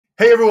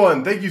Hey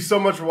everyone, thank you so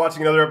much for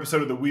watching another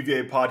episode of the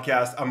Weaviate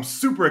podcast. I'm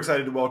super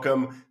excited to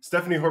welcome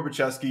Stephanie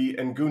Horbaczewski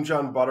and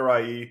Gunjan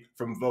Bhattarai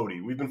from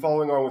Vody. We've been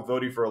following on with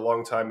Vody for a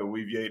long time at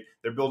Weaviate.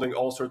 They're building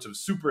all sorts of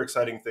super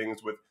exciting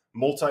things with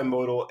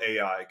multimodal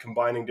AI,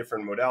 combining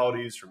different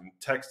modalities from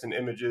text and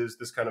images,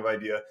 this kind of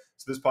idea.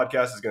 So this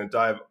podcast is going to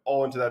dive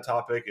all into that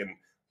topic and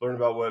learn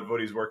about what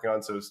Vody's working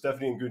on. So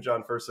Stephanie and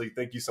Gunjan, firstly,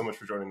 thank you so much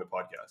for joining the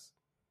podcast.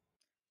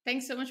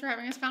 Thanks so much for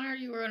having us, Connor.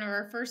 You were one of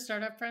our first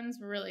startup friends.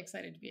 We're really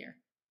excited to be here.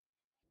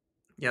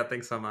 Yeah,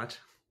 thanks so much.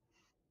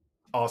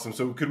 Awesome.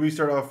 So could we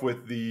start off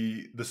with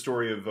the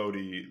story of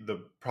Vody,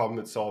 the problem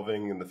it's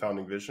solving and the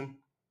founding vision?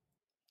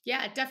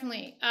 Yeah,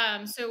 definitely.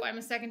 So I'm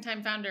a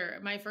second-time founder.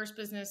 My first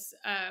business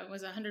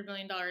was a $100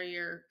 million a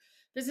year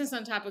business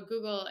on top of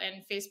Google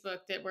and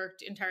Facebook that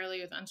worked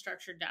entirely with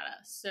unstructured data.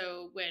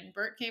 So when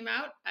BERT came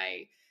out,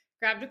 I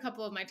grabbed a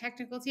couple of my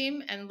technical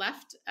team and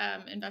left,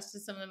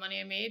 invested some of the money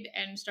I made,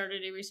 and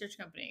started a research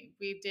company.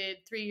 We did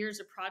 3 years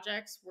of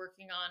projects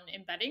working on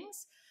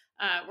embeddings,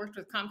 worked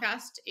with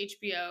Comcast,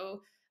 HBO,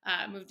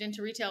 moved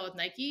into retail with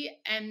Nike,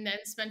 and then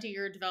spent a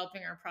year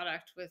developing our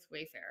product with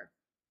Wayfair.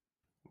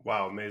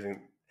 Wow,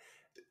 amazing.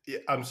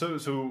 Yeah,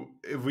 so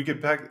if we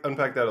could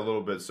unpack that a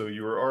little bit. So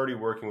you were already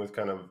working with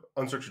kind of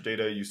unstructured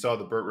data, you saw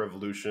the BERT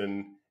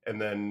revolution, and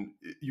then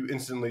you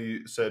instantly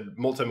said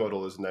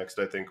multimodal is next,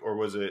 I think, or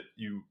was it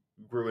you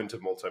grew into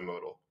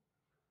multimodal?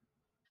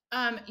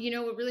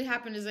 What really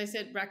happened is I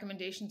said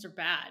recommendations are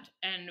bad,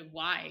 and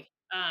why?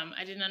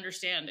 I didn't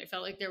understand. I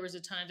felt like there was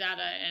a ton of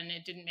data, and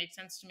it didn't make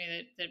sense to me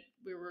that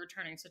we were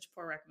returning such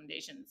poor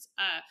recommendations.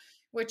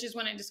 Which is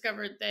when I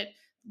discovered that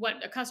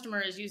what a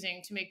customer is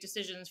using to make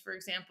decisions, for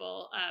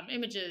example,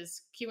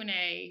 images,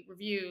 Q&A,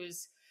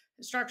 reviews,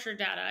 structured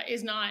data,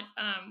 is not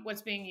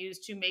what's being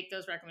used to make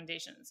those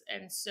recommendations.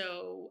 And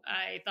so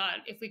I thought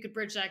if we could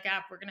bridge that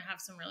gap, we're going to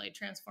have some really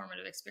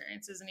transformative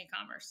experiences in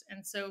e-commerce.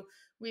 And so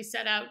we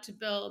set out to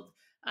build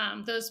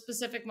those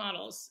specific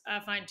models,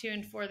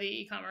 fine-tuned for the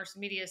e-commerce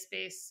media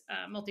space,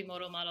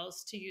 multimodal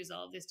models to use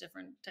all of these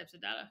different types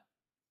of data.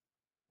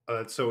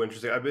 That's so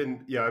interesting. I've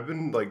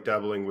been like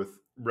dabbling with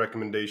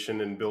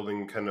recommendation and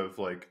building kind of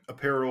like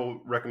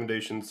apparel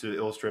recommendations to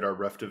illustrate our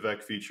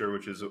ref2vec feature,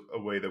 which is a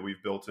way that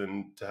we've built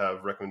in to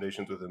have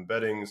recommendations with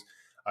embeddings.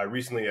 I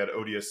recently at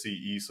ODSC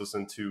East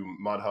listened to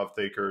Madhav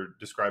Thaker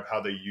describe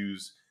how they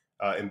use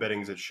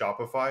embeddings at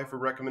Shopify for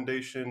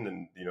recommendation,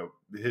 and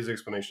his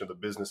explanation of the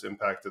business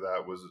impact of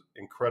that was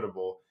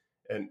incredible,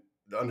 and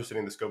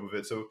understanding the scope of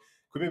it. So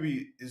could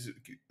maybe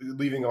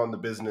leaving on the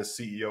business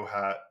CEO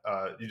hat,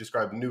 you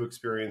described new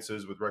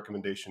experiences with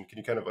recommendation. Can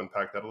you kind of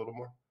unpack that a little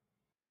more?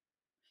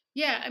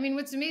 Yeah, I mean,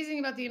 what's amazing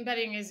about the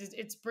embedding is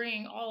it's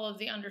bringing all of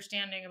the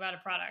understanding about a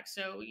product.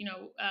 So,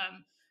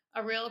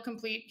 a real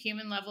complete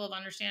human level of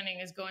understanding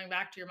is going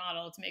back to your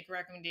model to make a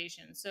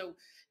recommendation. So,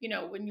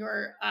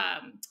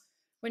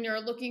 when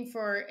you're looking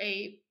for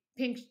a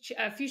pink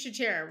fuchsia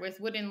chair with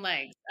wooden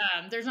legs,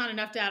 there's not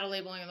enough data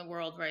labeling in the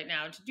world right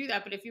now to do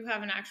that. But if you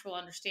have an actual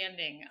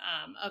understanding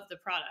of the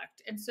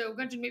product, and so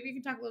Gunjan, maybe you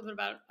can talk a little bit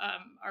about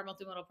our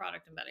multimodal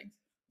product embedding.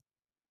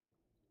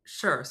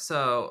 Sure.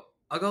 So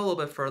I'll go a little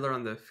bit further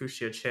on the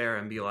fuchsia chair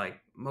and be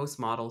like, most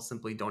models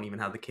simply don't even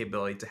have the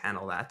capability to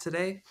handle that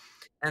today.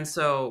 And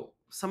so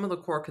some of the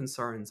core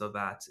concerns of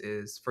that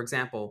is, for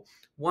example,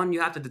 one,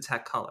 you have to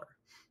detect color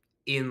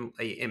in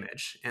a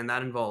image, and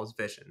that involves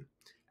vision.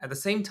 At the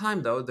same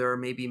time, though, there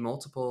may be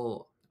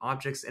multiple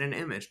objects in an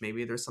image.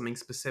 Maybe there's something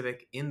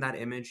specific in that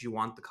image you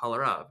want the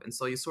color of. And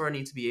so you sort of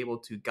need to be able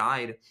to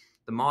guide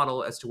the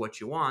model as to what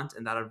you want,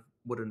 and that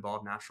would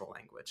involve natural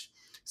language.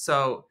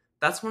 So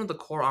that's one of the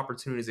core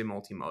opportunities in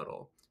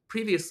multimodal.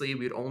 Previously,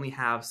 we'd only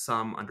have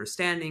some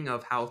understanding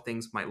of how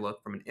things might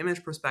look from an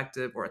image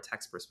perspective or a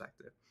text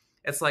perspective.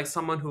 It's like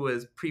someone who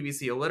is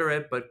previously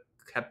illiterate but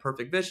had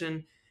perfect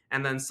vision,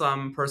 and then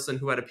some person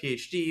who had a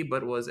PhD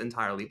but was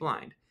entirely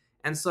blind.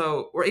 And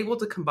so we're able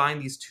to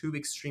combine these two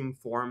extreme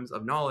forms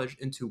of knowledge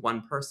into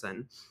one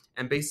person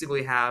and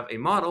basically have a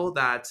model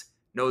that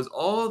knows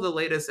all the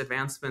latest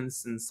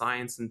advancements in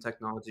science and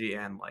technology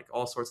and like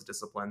all sorts of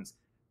disciplines,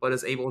 but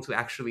is able to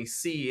actually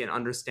see and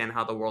understand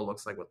how the world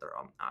looks like with their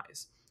own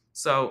eyes.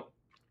 So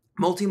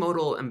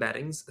multimodal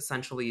embeddings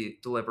essentially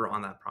deliver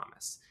on that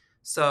promise.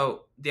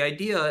 So the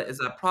idea is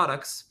that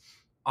products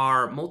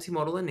are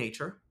multimodal in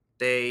nature.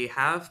 They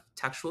have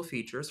textual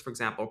features, for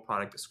example,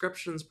 product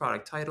descriptions,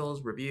 product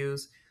titles,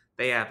 reviews.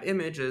 They have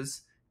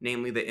images,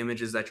 namely the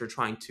images that you're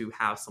trying to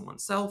have someone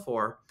sell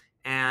for,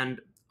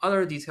 and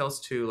other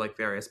details too, like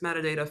various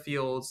metadata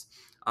fields,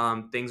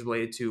 things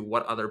related to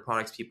what other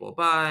products people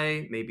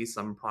buy, maybe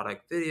some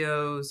product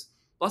videos,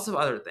 lots of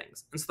other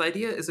things. And so the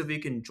idea is if we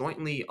can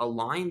jointly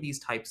align these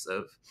types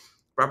of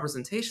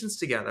representations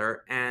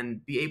together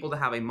and be able to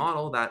have a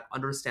model that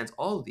understands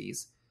all of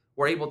these,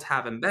 we're able to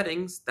have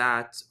embeddings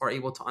that are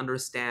able to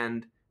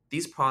understand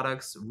these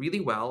products really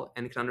well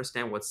and can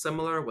understand what's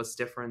similar, what's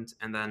different,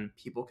 and then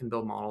people can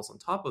build models on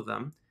top of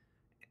them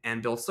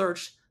and build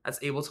search that's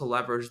able to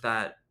leverage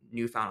that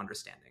newfound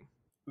understanding.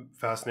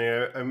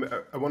 Fascinating.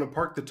 I want to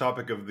park the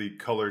topic of the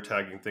color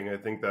tagging thing. I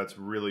think that's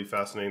really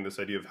fascinating. This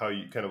idea of how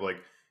you kind of like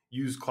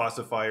use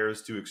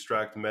classifiers to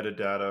extract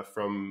metadata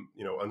from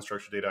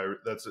unstructured data.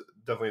 That's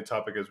definitely a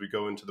topic as we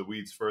go into the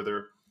weeds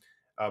further.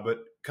 I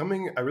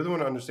really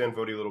want to understand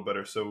Vody a little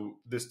better. So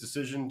this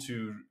decision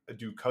to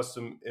do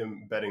custom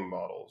embedding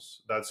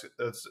models, that's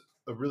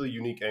a really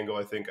unique angle.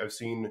 I think I've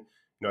seen,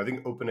 I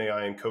think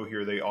OpenAI and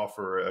Cohere, they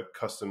offer a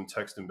custom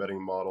text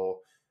embedding model.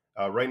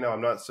 Right now,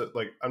 I'm not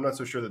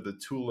so sure that the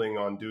tooling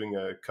on doing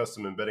a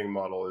custom embedding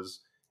model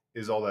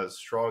is all that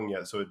strong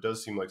yet. So it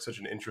does seem like such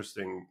an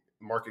interesting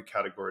market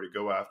category to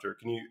go after.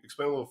 Can you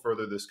explain a little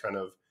further this kind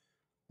of,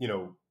 you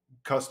know,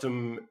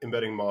 custom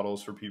embedding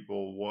models for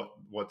people,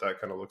 what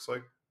that kind of looks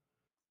like?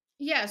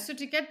 Yeah, so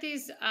to get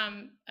these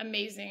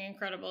amazing,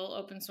 incredible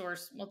open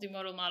source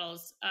multimodal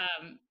models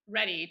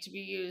ready to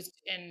be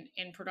used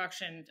in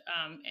production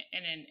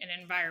in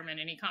an environment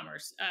in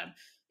e-commerce,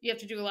 you have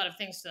to do a lot of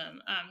things to them.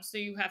 So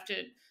you have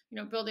to,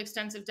 build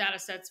extensive data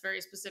sets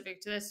very specific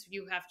to this.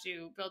 You have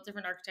to build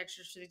different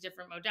architectures for these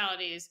different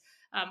modalities,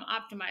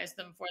 optimize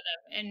them for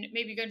them. And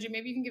maybe Gunjan,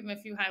 maybe you can give them a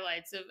few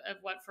highlights of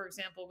what, for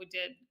example, we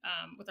did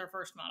with our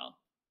first model.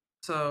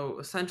 So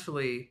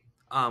essentially,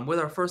 with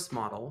our first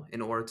model,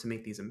 in order to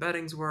make these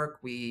embeddings work,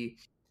 we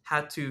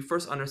had to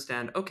first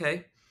understand,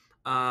 okay,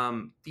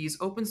 these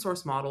open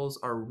source models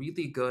are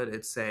really good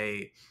at,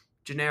 say,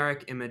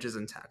 generic images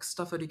and text,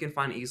 stuff that you can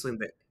find easily on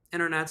the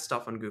internet,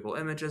 stuff on Google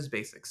Images,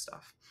 basic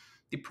stuff.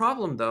 The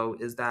problem, though,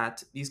 is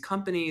that these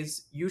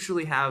companies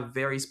usually have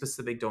very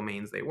specific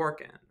domains they work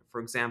in. For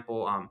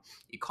example,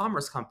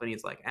 e-commerce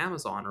companies like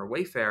Amazon or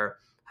Wayfair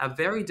have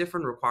very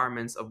different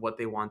requirements of what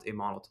they want a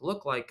model to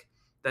look like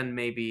than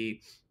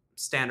maybe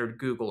standard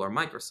Google or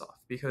Microsoft,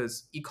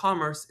 because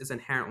e-commerce is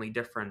inherently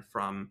different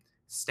from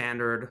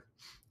standard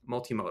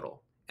multimodal.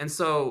 And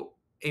so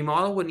a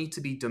model would need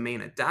to be domain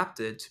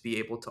adapted to be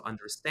able to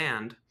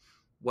understand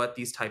what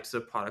these types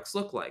of products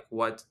look like,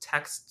 what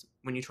text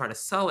when you try to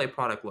sell a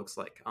product looks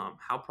like,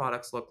 how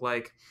products look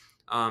like,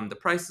 the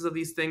prices of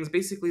these things.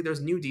 Basically,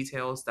 there's new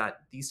details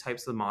that these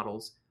types of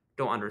models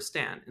don't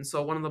understand. And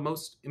so one of the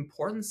most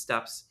important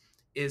steps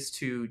is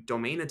to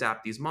domain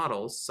adapt these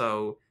models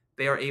so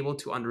they are able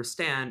to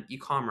understand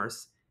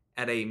e-commerce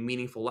at a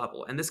meaningful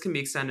level. And this can be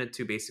extended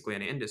to basically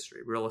any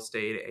industry, real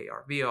estate,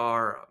 AR,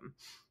 VR,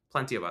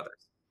 plenty of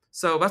others.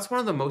 So that's one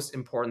of the most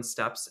important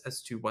steps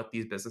as to what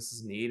these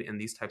businesses need in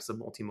these types of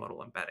multimodal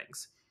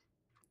embeddings.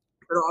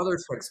 There are other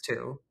tricks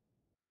too.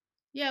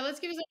 Yeah, let's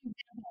give you some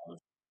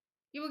examples.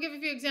 You will give a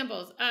few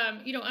examples.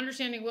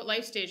 Understanding what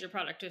life stage your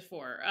product is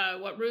for,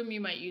 what room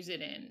you might use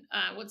it in,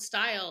 what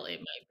style it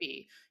might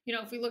be.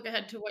 If we look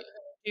ahead to what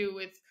you're going to do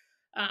with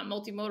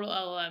multimodal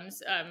LLMs,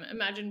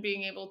 imagine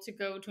being able to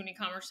go to an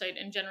e-commerce site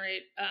and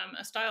generate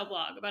a style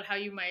blog about how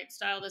you might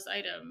style this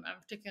item,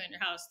 particularly in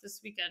your house.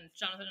 This weekend,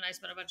 Jonathan and I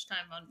spent a bunch of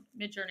time on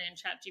Midjourney and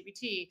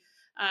ChatGPT.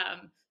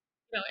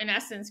 In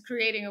essence,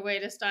 creating a way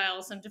to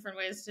style some different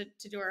ways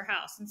to do our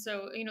house. And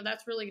so,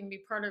 that's really going to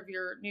be part of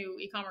your new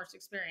e-commerce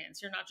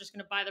experience. You're not just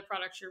going to buy the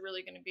products, you're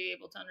really going to be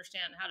able to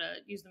understand how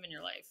to use them in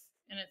your life.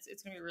 And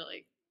it's going to be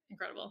really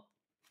incredible.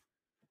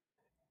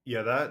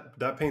 Yeah,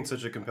 that paints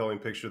such a compelling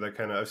picture. That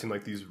kind of, I've seen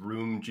like these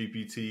room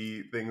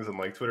GPT things on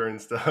like Twitter and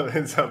stuff.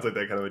 It sounds like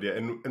that kind of idea.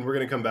 And we're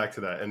gonna come back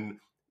to that. And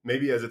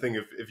maybe as a thing,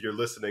 if you're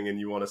listening and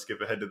you want to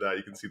skip ahead to that,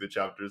 you can see the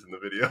chapters in the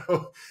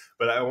video.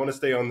 But I want to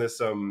stay on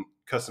this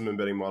custom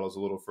embedding models a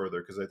little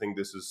further because I think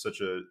this is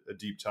such a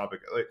deep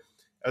topic. Like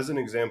as an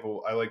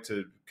example, I like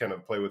to kind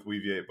of play with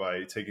Weaviate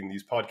by taking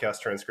these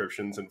podcast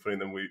transcriptions and putting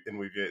them in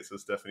Weaviate. So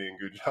Stephanie and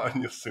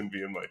Gunjan, you'll soon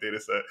be in my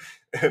data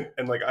set.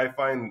 And like I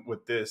find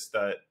with this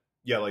that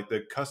yeah, like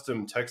the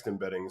custom text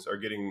embeddings are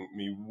getting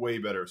me way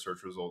better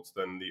search results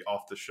than the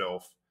off the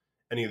shelf,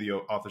 any of the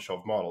off the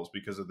shelf models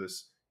because of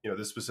this,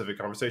 this specific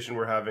conversation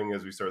we're having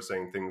as we start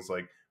saying things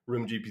like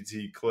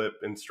RoomGPT, clip,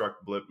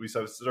 instruct, blip. We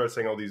start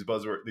saying all these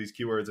these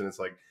keywords, and it's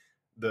like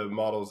the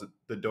models,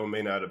 the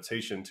domain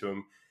adaptation to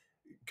them.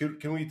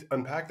 Can we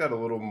unpack that a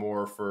little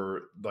more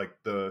for like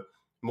the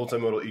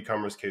multimodal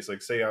e-commerce case?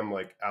 Like say I'm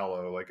like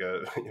Aloe, like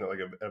a like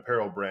an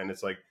apparel brand.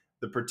 It's like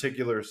the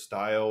particular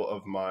style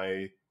of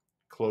my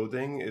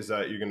clothing is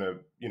that you're going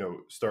to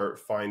start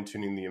fine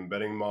tuning the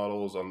embedding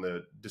models on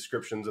the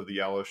descriptions of the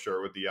yellow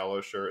shirt with the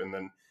yellow shirt, and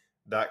then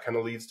that kind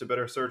of leads to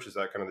better search. Is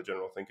that kind of the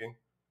general thinking?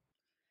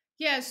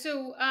 Yeah,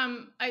 so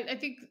I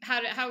think how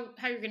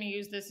you're going to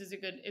use this is a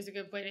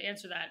good way to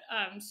answer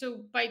that.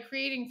 So by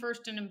creating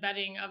first an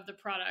embedding of the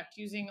product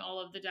using all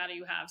of the data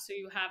you have, so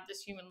you have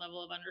this human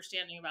level of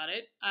understanding about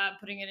it,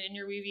 putting it in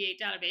your Weaviate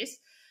database,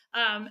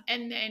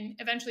 and then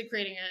eventually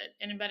creating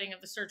an embedding of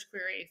the search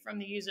query from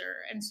the user.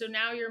 And so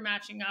now you're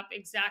matching up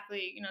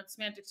exactly,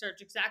 semantic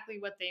search, exactly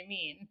what they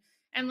mean.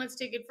 And let's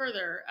take it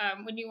further.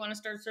 When you want to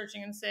start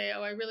searching and say,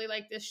 oh, I really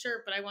like this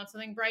shirt, but I want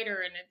something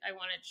brighter and I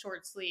want it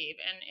short sleeve.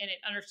 And it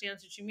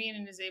understands what you mean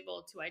and is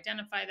able to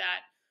identify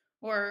that.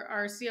 Or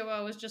our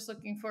COO was just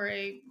looking for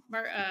a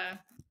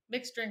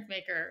mixed drink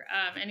maker,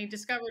 and he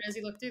discovered as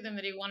he looked through them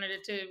that he wanted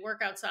it to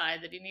work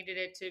outside, that he needed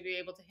it to be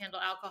able to handle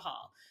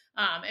alcohol,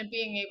 and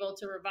being able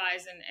to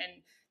revise and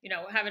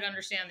have it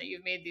understand that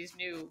you've made these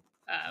new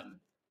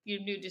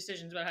new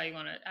decisions about how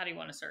do you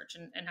want to search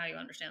and how you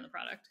understand the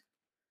product.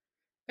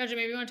 Gunjan,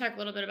 maybe you want to talk a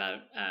little bit about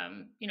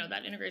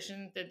that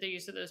integration, the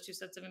use of those two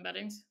sets of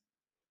embeddings.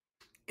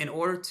 In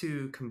order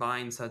to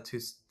combine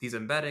these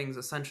embeddings,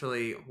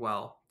 essentially,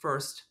 well,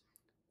 first,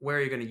 where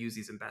are you going to use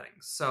these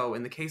embeddings? So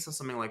in the case of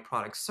something like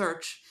product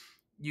search,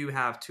 you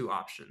have two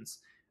options.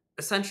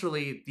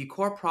 Essentially, the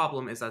core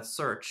problem is that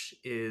search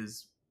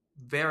is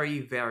very,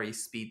 very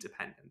speed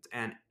dependent,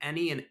 and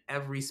any and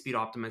every speed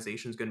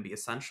optimization is going to be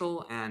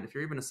essential. And if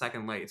you're even a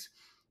second late,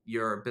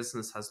 your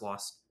business has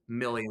lost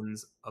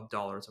millions of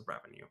dollars of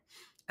revenue.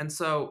 And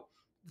so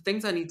the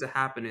things that need to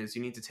happen is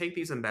you need to take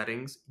these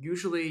embeddings.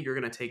 Usually you're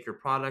going to take your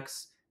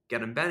products,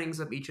 get embeddings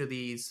of each of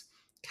these,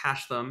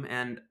 cache them,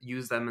 and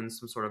use them in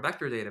some sort of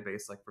vector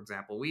database, like, for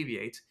example,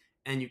 Weaviate.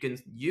 And you can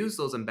use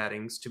those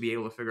embeddings to be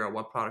able to figure out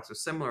what products are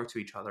similar to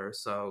each other.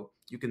 So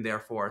you can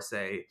therefore,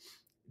 say,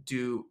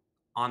 do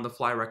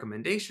on-the-fly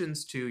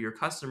recommendations to your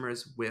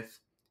customers with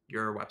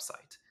your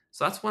website.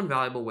 So that's one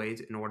valuable way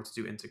in order to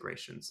do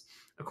integrations.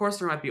 Of course,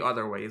 there might be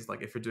other ways,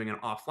 like if you're doing an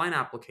offline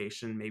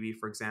application, maybe,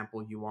 for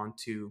example, you want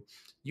to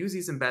use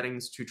these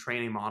embeddings to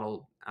train a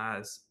model,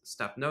 as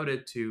Steph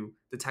noted, to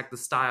detect the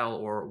style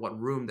or what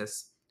room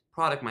this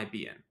product might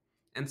be in.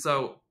 And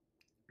so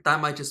that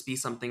might just be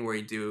something where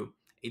you do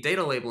a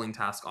data labeling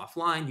task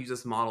offline, use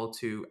this model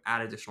to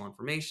add additional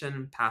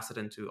information, pass it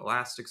into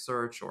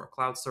Elasticsearch or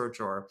Cloud Search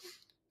or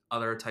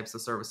other types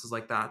of services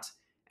like that,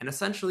 and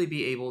essentially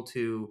be able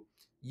to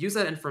use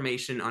that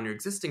information on your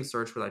existing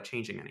search without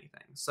changing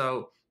anything.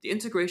 So the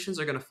integrations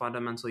are going to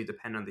fundamentally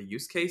depend on the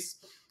use case.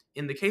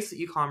 In the case of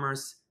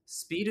e-commerce,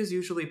 speed is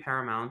usually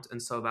paramount,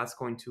 and so that's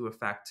going to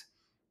affect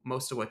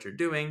most of what you're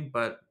doing,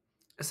 but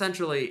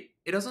essentially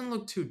it doesn't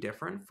look too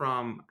different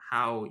from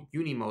how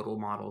unimodal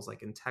models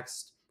like in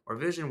text or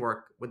vision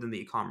work within the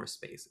e-commerce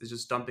space. It's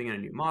just dumping in a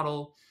new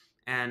model,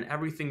 and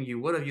everything you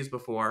would have used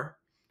before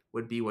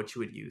would be what you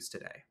would use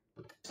today.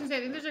 I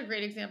think there's a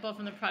great example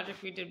from the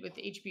project we did with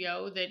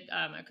HBO that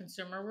a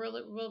consumer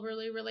will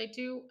really relate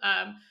to.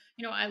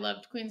 I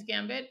loved Queen's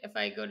Gambit. If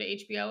I go to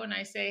HBO and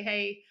I say,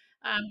 hey,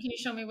 can you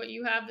show me what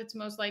you have that's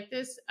most like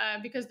this?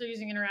 Because they're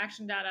using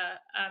interaction data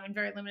and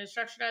very limited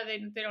structure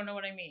data, they don't know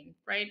what I mean,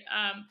 right?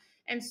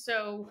 And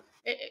so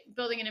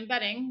building an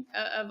embedding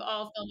of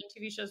all film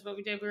and TV shows, what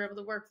we did, we were able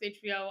to work with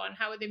HBO on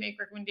how would they make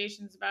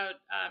recommendations about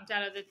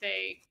data that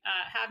they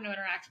have no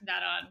interaction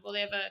data on. Well,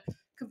 they have a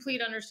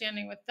complete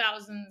understanding with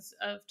thousands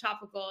of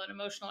topical and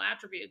emotional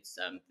attributes.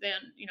 Then,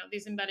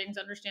 these embeddings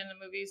understand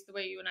the movies the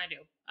way you and I do.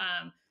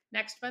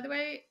 Next, by the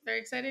way, very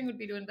exciting, would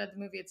be to embed the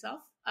movie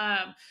itself.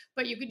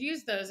 But you could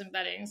use those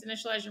embeddings,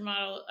 initialize your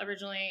model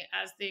originally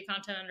as the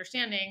content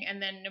understanding, and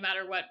then no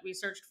matter what we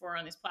searched for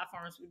on these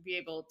platforms, we'd be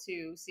able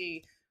to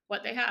see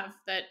what they have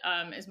that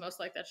is most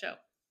like that show.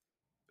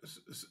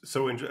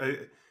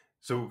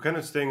 So kind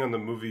of staying on the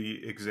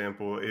movie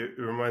example, it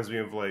reminds me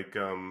of like,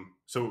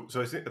 so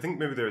I think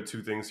maybe there are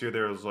two things here.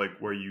 There's like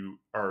where you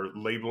are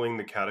labeling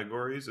the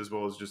categories as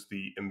well as just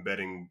the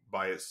embedding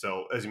by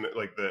itself, as you meant,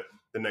 like the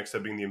next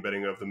step being the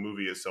embedding of the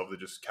movie itself that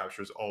just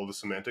captures all the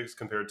semantics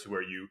compared to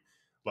where you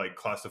like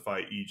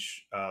classify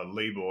each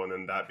label and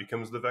then that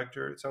becomes the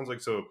vector. It sounds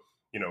like, so,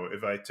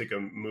 if I take a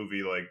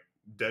movie like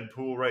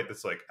Deadpool, right,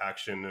 that's like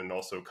action and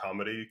also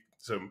comedy.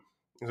 So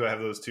I have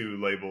those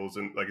two labels,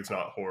 and like it's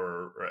not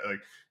horror, right? Like,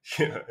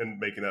 yeah, and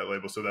making that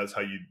label. So that's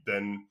how you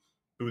then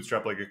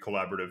bootstrap like a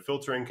collaborative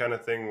filtering kind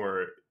of thing,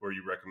 where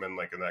you recommend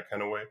like in that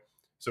kind of way.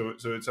 So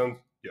it sounds,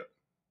 yeah.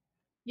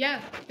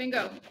 Yeah,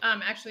 bingo.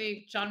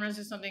 Actually, genres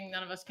is something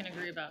none of us can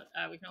agree about.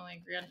 We can only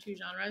agree on two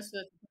genres. So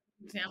that's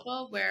an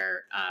example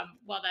where,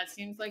 while that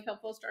seems like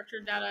helpful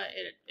structured data,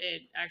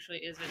 it actually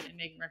isn't in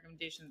making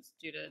recommendations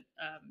due to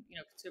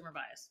consumer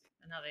bias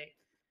and how they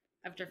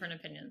have different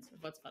opinions of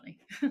what's funny.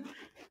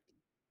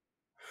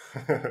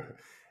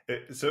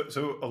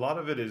 So a lot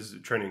of it is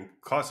training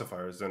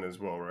classifiers then as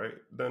well, right?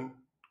 Then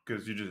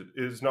because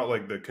it's not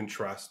like the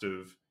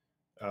contrastive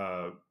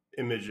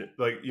image,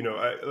 like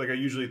I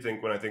usually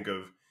think when I think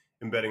of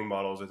embedding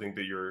models, I think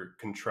that you're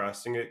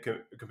contrasting it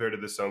compared to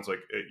this. Sounds like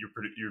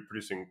you're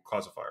producing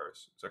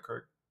classifiers. Is that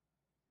correct?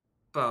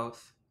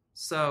 Both.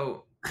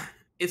 So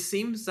it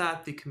seems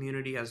that the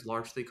community has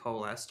largely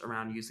coalesced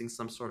around using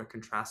some sort of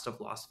contrastive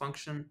loss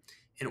function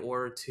in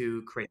order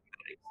to create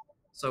embeddings.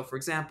 So, for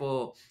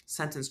example,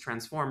 sentence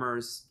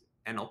transformers,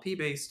 NLP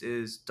based,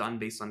 is done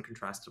based on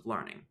contrastive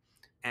learning.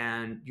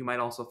 And you might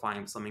also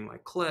find something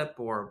like clip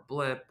or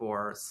blip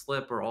or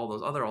slip or all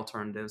those other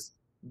alternatives.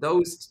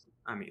 Those,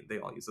 I mean, they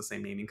all use the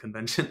same naming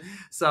convention.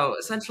 So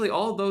essentially,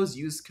 all of those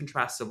use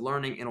contrastive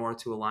learning in order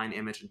to align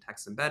image and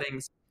text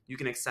embeddings. You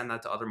can extend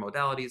that to other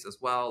modalities as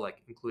well,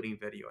 like including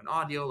video and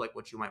audio, like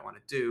what you might want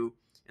to do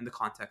in the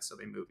context of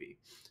a movie.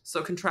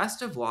 So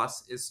contrastive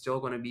loss is still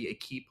going to be a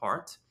key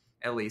part,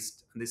 at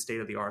least in the state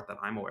of the art that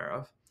I'm aware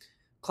of.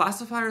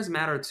 Classifiers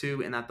matter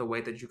too, in that the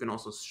way that you can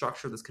also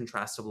structure this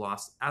contrastive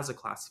loss as a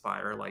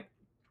classifier. Like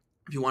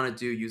if you want to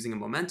do using a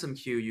momentum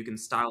queue, you can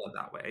style it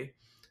that way.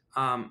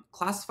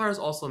 Classifiers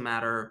also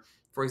matter.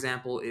 For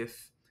example,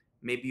 if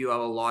maybe you have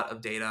a lot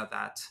of data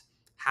that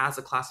has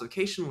a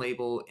classification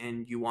label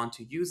and you want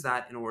to use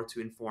that in order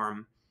to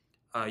inform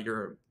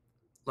your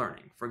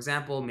learning. For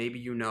example, maybe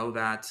you know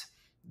that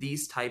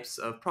these types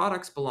of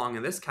products belong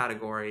in this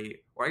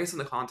category, or I guess in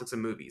the context of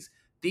movies,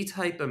 these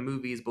type of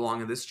movies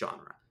belong in this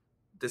genre.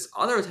 This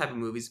other type of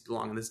movies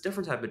belong in this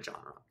different type of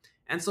genre.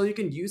 And so you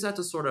can use that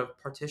to sort of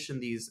partition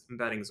these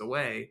embeddings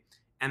away,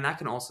 and that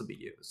can also be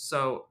used.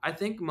 So I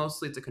think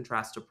mostly it's a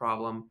contrastive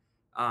problem.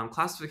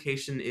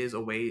 Classification is a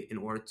way in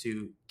order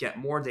to get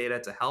more data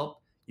to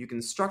help. You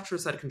can structure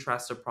said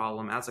contrastive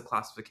problem as a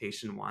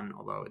classification one,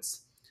 although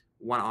it's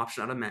one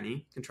option out of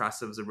many.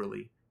 Contrastive is a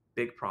really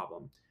big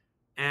problem.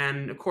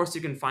 And of course, you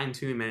can fine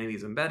tune many of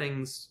these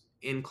embeddings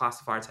in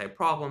classifier type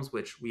problems,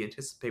 which we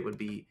anticipate would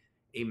be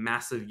a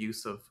massive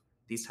use of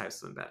these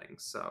types of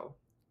embeddings. So,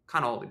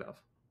 kind of all the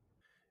above.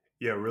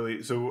 Yeah,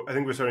 really. So I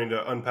think we're starting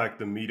to unpack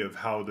the meat of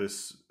how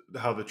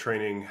the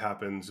training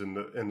happens in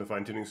the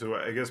fine tuning. So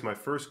I guess my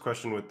first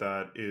question with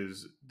that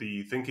is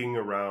the thinking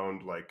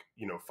around, like,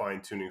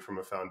 fine tuning from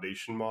a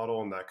foundation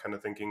model and that kind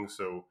of thinking.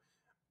 So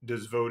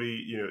does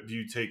Vody, do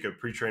you take a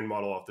pre-trained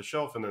model off the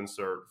shelf and then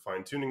start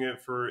fine-tuning it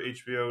for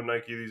HBO,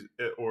 Nike,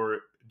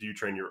 or do you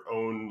train your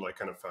own, like,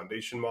 kind of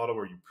foundation model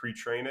where you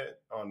pre-train it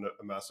on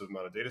a massive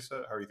amount of data set?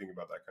 How are you thinking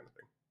about that kind of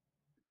thing?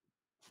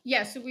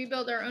 Yeah, so we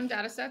build our own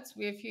data sets.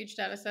 We have huge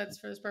data sets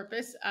for this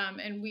purpose.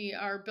 And we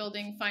are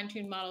building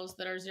fine-tuned models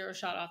that are zero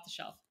shot off the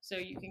shelf. So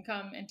you can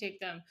come and take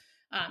them.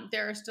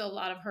 There are still a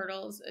lot of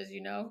hurdles, as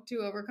you know, to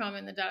overcome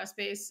in the data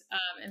space.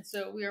 And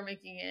so we are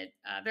making it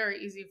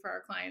very easy for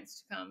our clients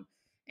to come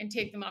and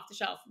take them off the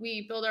shelf.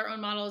 We build our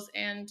own models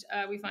and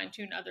we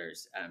fine-tune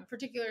others.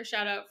 Particular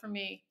shout out from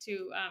me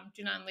to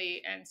Gunjan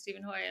Lee and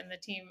Stephen Hoy and the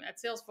team at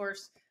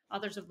Salesforce,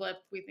 authors of Blip.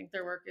 We think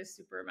their work is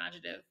super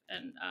imaginative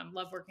and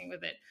love working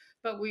with it.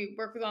 But we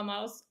work with all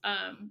models.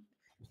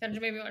 Gunjan,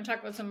 maybe you want to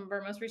talk about some of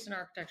our most recent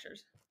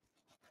architectures.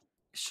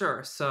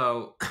 Sure.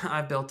 So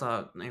I've built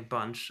out a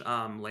bunch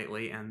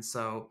lately. And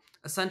so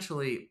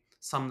essentially,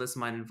 some of this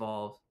might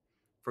involve,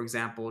 for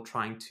example,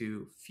 trying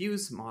to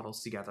fuse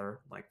models together.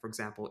 Like, for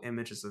example,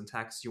 images and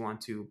text, you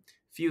want to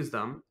fuse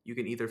them. You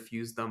can either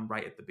fuse them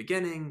right at the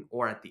beginning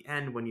or at the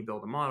end when you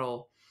build a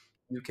model.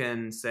 You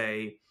can,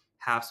 say,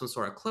 have some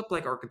sort of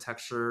clip-like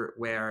architecture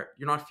where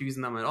you're not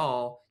fusing them at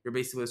all. You're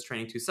basically just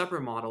training two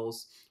separate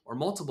models or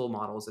multiple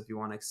models if you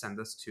want to extend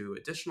this to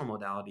additional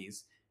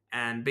modalities,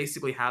 and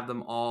basically have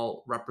them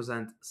all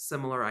represent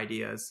similar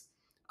ideas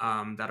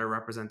that are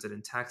represented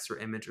in text or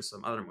image or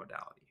some other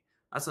modality.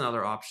 That's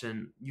another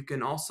option. You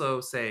can also,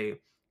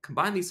 say,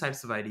 combine these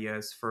types of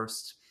ideas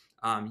first,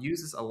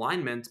 use this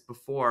alignment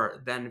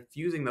before then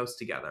fusing those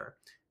together.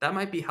 That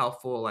might be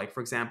helpful. Like,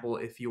 for example,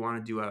 if you want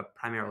to do a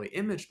primarily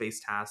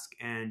image-based task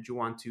and you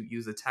want to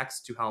use the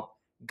text to help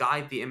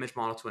guide the image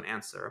model to an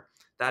answer,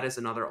 that is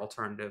another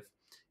alternative.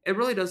 It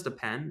really does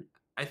depend.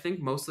 I think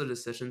most of the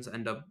decisions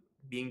end up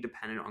being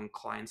dependent on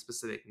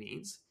client-specific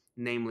needs.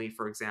 Namely,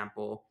 for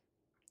example,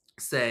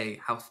 say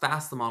how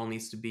fast the model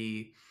needs to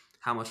be,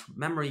 how much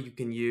memory you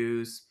can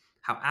use,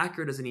 how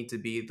accurate does it need to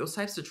be. Those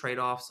types of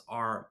trade-offs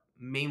are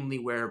mainly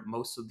where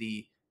most of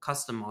the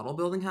custom model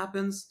building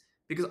happens.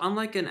 Because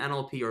unlike an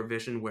NLP or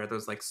vision where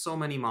there's like so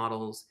many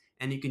models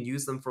and you can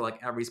use them for like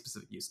every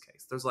specific use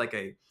case, there's like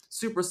a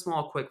super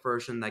small, quick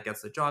version that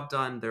gets the job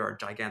done. There are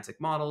gigantic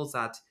models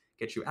that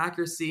get you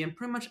accuracy and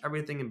pretty much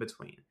everything in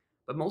between.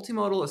 But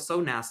multimodal is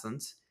so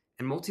nascent,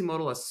 and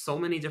multimodal has so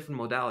many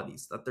different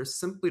modalities that there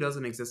simply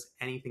doesn't exist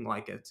anything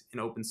like it in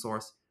open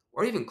source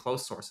or even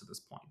closed source at this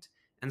point.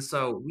 And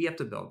so we have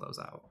to build those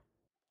out.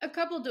 A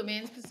couple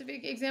domain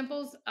specific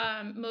examples.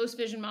 Most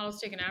vision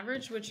models take an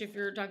average, which if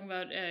you're talking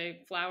about a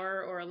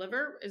flower or a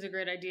liver is a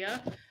great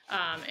idea.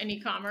 In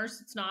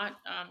e-commerce, it's not.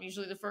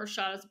 Usually the first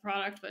shot is the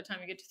product. By the time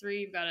you get to 3,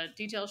 you've got a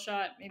detail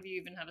shot. Maybe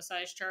you even have a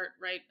size chart,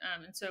 right?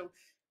 And so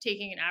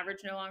taking an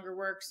average no longer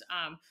works.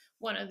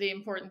 One of the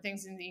important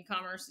things in the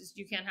e-commerce is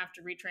you can't have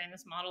to retrain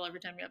this model every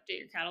time you update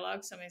your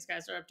catalog. Some of these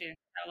guys are updating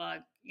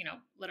catalog,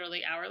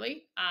 literally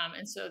hourly.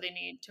 And so they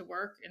need to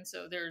work. And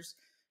so there's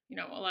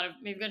a lot of,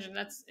 maybe Gunjan,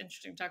 that's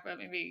interesting to talk about,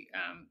 maybe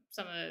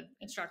some of the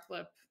instruct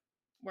blip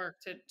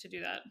work to do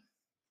that.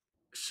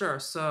 Sure.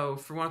 So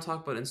if we want to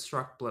talk about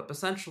instruct blip,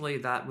 essentially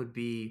that would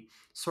be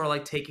sort of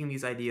like taking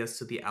these ideas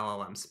to the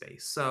LLM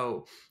space.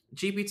 So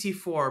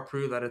GPT-4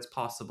 proved that it's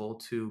possible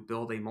to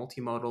build a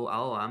multimodal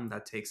LLM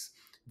that takes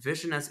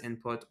vision as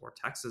input or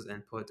text as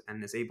input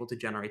and is able to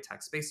generate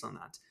text based on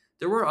that.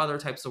 There were other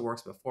types of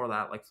works before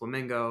that, like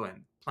Flamingo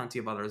and plenty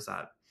of others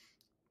that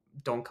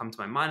don't come to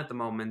my mind at the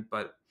moment,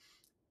 but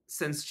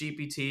since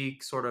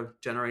GPT sort of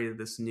generated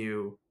this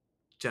new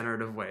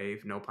generative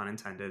wave, no pun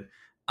intended,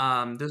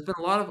 there's been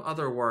a lot of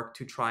other work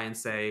to try and,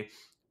 say,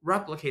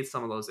 replicate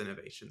some of those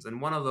innovations. And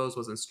one of those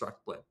was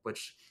Instruct Blip,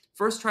 which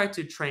first tried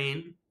to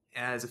train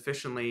as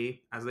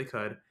efficiently as they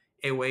could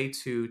a way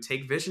to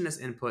take vision as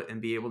input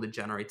and be able to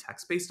generate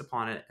text based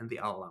upon it in the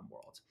LLM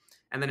world.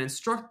 And then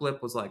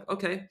InstructBlip was like,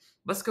 okay,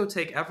 let's go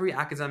take every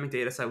academic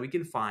data set we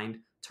can find,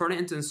 turn it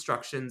into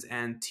instructions,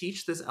 and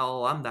teach this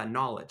LLM that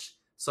knowledge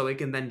so it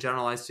can then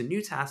generalize to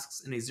new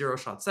tasks in a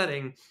zero-shot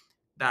setting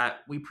that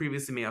we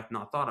previously may have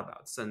not thought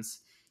about.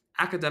 Since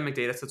academic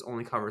data sets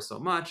only cover so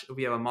much, if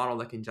we have a model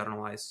that can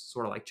generalize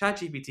sort of like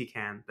ChatGPT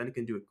can, then it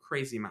can do a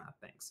crazy amount of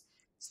things.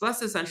 So that's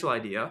the essential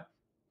idea.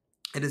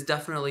 It is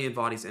definitely in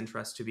Vody's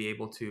interest to be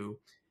able to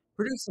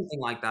produce something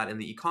like that in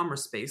the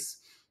e-commerce space.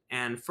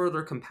 And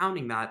further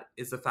compounding that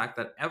is the fact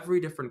that every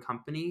different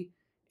company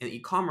in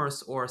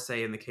e-commerce, or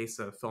say in the case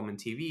of film and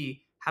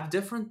TV, have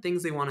different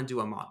things they want to do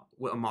a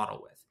model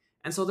with.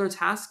 And so their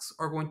tasks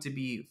are going to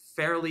be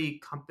fairly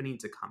company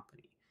to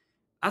company.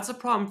 That's a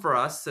problem for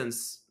us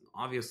since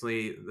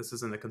obviously this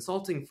isn't a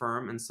consulting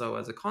firm. And so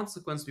as a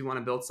consequence, we want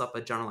to build stuff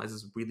that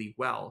generalizes really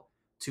well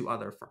to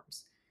other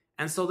firms.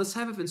 And so this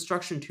type of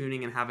instruction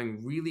tuning and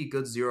having really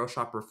good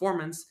zero-shot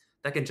performance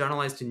that can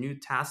generalize to new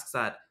tasks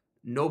that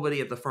nobody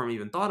at the firm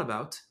even thought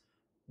about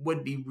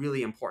would be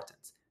really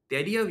important. The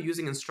idea of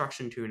using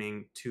instruction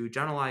tuning to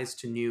generalize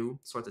to new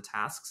sorts of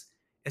tasks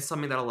is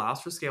something that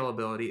allows for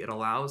scalability. It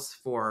allows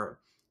for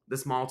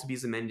this model to be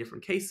used in many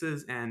different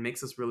cases and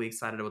makes us really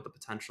excited about the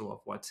potential of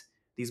what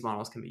these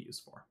models can be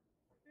used for.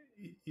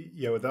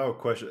 Yeah, without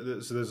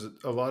question. So there's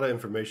a lot of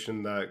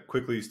information that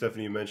quickly,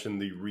 Stephanie, you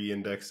mentioned the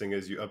re-indexing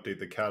as you update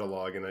the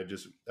catalog. And I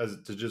just, as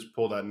to just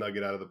pull that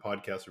nugget out of the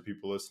podcast for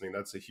people listening,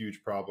 that's a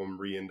huge problem,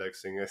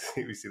 re-indexing. I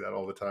think we see that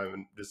all the time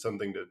and just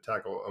something to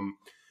tackle.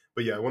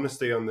 But yeah, I want to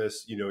stay on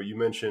this. You know, you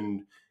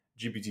mentioned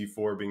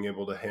GPT-4 being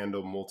able to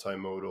handle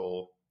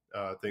multimodal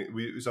thing.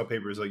 We saw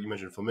papers like you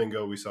mentioned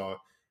Flamingo. We saw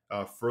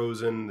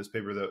Frozen, this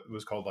paper that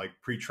was called like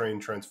pre-trained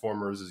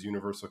transformers as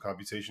universal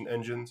computation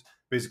engines,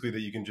 basically that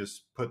you can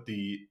just put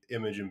the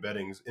image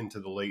embeddings into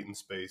the latent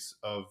space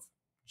of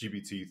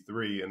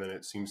GPT-3 and then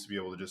it seems to be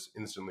able to just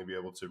instantly be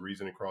able to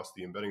reason across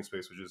the embedding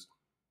space, which is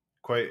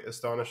quite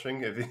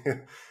astonishing.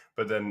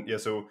 But then yeah,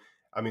 so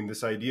I mean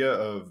this idea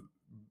of,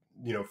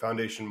 you know,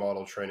 foundation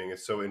model training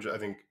is so interesting. I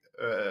think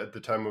at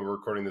the time we were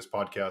recording this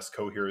podcast,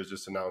 Cohere has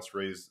just announced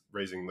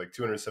raising like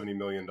 $270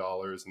 million,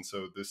 and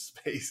so this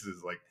space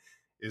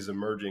is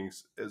emerging.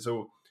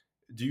 So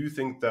do you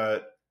think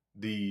that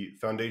the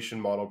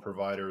foundation model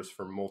providers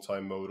for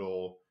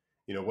multimodal,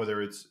 you know,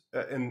 whether it's,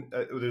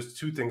 there's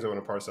two things I want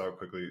to parse out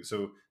quickly.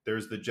 So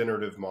there's the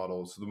generative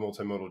models, the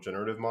multimodal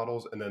generative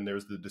models, and then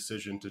there's the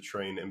decision to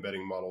train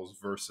embedding models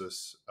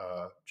versus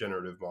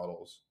generative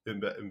models,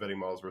 embedding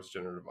models versus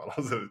generative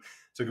models.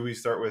 So can we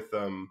start with,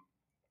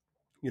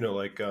 you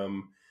know,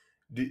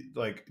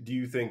 do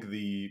you think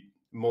the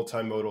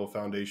multimodal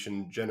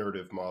foundation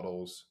generative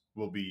models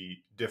will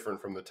be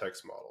different from the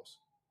text models?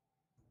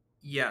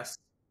 Yes,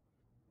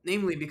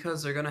 namely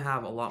because they're going to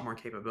have a lot more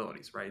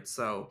capabilities, right?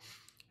 So,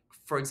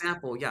 for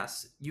example,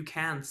 yes, you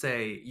can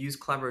say use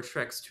clever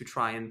tricks to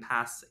try and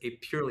pass a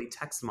purely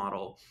text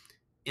model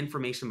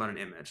information about an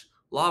image.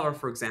 Lava,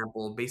 for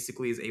example,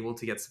 basically is able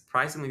to get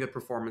surprisingly good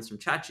performance from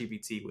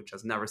ChatGPT, which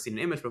has never seen an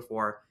image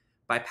before,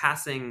 by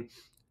passing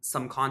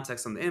some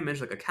context on the image,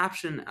 like a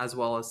caption, as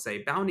well as,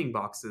 say, bounding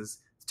boxes,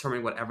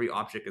 determining what every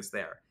object is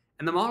there.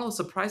 And the model is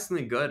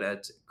surprisingly good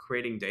at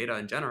creating data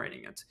and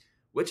generating it,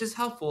 which is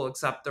helpful,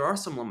 except there are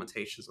some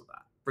limitations of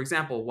that. For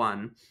example,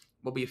 one,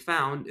 what we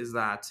found is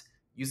that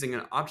using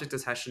an object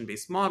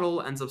detection-based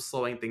model ends up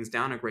slowing things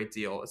down a great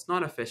deal. It's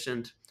not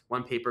efficient.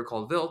 One paper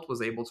called Wilt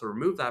was able to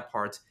remove that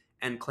part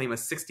and claim a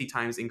 60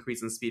 times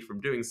increase in speed from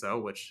doing so,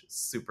 which is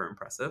super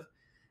impressive.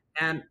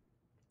 And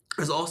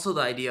there's also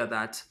the idea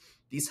that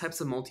these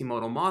types of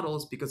multimodal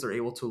models, because they're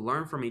able to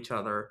learn from each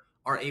other,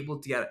 are able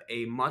to get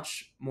a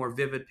much more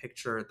vivid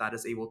picture that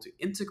is able to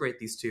integrate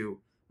these two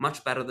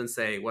much better than,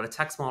 say, what a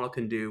text model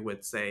can do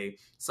with, say,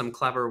 some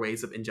clever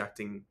ways of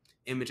injecting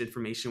image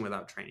information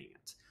without training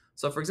it.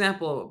 So, for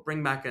example,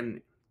 bring back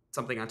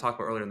something I talked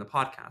about earlier in the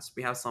podcast.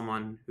 We have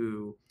someone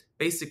who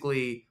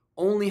basically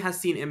only has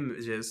seen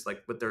images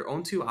like with their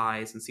own two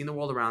eyes and seen the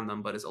world around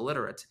them, but is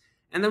illiterate.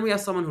 And then we have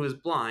someone who is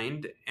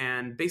blind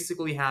and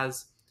basically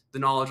has the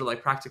knowledge of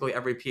like practically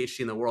every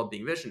PhD in the world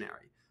being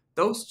visionary.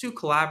 Those two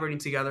collaborating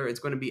together is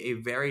going to be a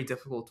very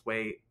difficult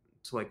way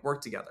to like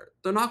work together.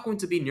 They're not going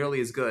to be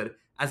nearly as good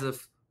as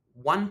if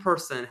one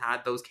person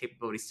had those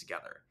capabilities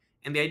together.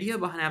 And the idea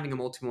behind having a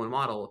multimodal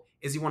model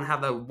is you want to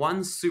have that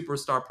one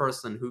superstar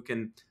person who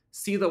can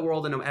see the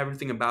world and know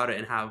everything about it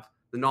and have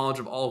the knowledge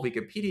of all of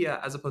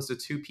Wikipedia, as opposed to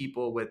two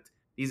people with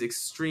these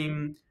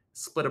extreme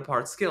split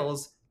apart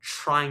skills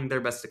trying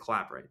their best to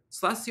collaborate.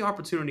 So that's the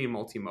opportunity in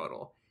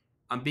multimodal.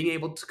 Being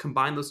able to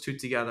combine those two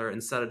together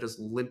instead of just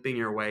limping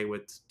your way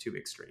with two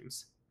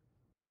extremes.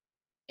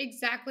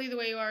 Exactly the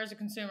way you are as a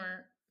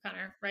consumer,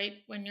 Connor, right?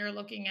 When you're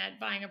looking at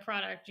buying a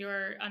product,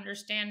 you're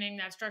understanding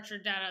that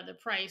structured data, the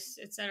price,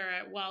 et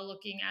cetera, while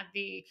looking at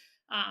the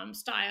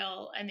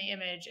style and the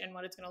image and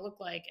what it's going to look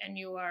like, and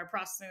you are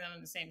processing them in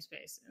the same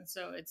space. And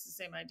so it's the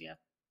same idea.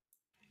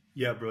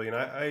 Yeah, brilliant.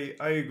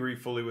 I agree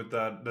fully with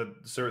that. That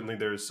certainly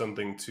there's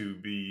something to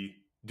be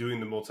doing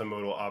the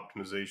multimodal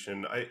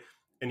optimization. I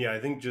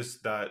think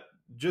just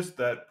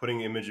that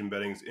putting image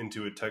embeddings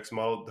into a text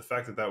model, the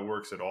fact that that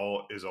works at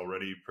all is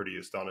already pretty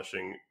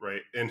astonishing,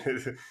 right? And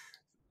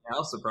Yeah, I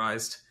was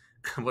surprised.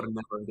 I would have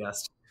never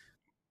guessed.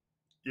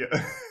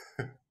 yeah.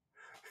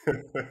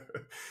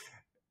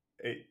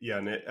 Yeah,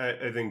 and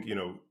I think,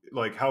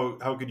 like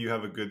how could you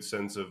have a good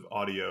sense of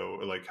audio,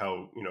 or like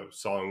how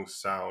songs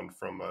sound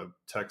from a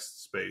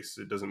text space?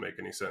 It doesn't make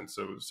any sense.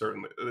 So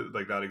certainly,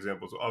 like that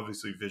example is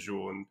obviously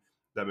visual, and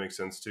that makes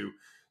sense too.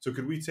 So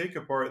could we take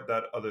apart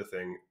that other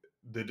thing,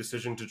 the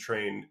decision to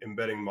train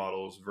embedding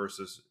models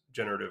versus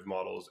generative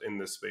models in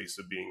this space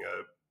of being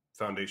a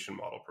foundation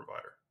model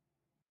provider?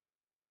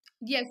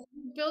 Yes,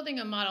 building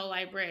a model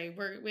library.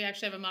 We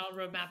actually have a model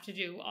roadmap to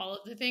do all of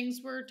the things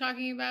we're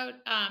talking about.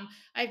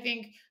 I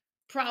think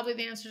probably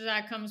the answer to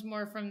that comes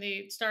more from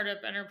the startup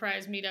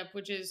enterprise meetup,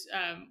 which is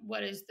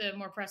what is the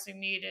more pressing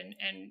need,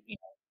 and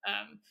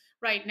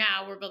right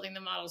now we're building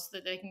the models so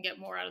that they can get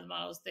more out of the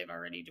models they've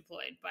already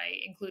deployed by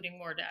including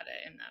more data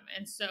in them.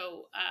 And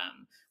so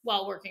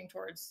while working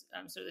towards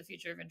sort of the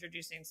future of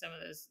introducing some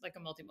of those, like a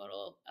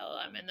multimodal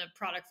LLM, and the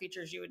product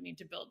features you would need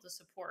to build to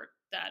support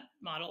that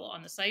model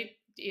on the site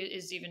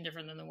is even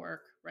different than the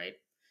work, right?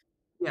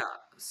 Yeah,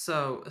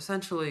 so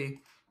essentially,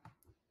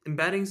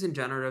 embeddings in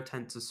generative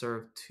tend to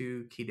serve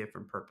two key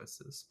different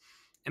purposes.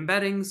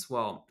 Embeddings,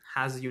 well,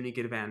 has a unique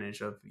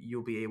advantage of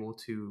you'll be able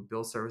to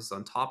build services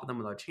on top of them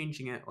without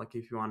changing it. Like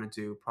if you want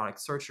to do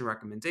product search and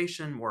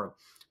recommendation or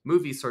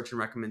movie search and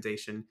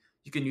recommendation,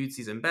 you can use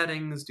these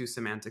embeddings, do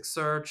semantic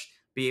search,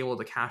 be able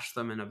to cache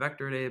them in a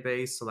vector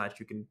database so that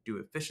you can do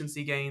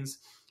efficiency gains.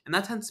 And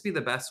that tends to be the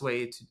best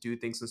way to do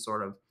things in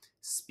sort of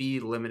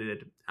speed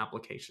limited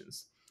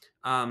applications.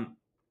 Um,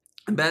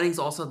 Embeddings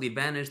also have the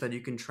advantage that you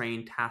can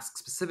train task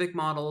specific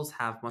models,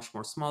 have much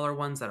more smaller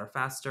ones that are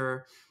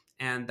faster,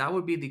 and that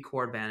would be the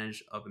core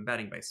advantage of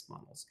embedding based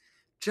models.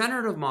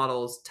 Generative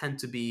models tend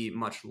to be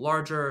much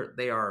larger,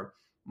 they are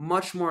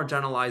much more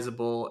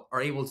generalizable,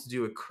 are able to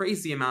do a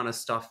crazy amount of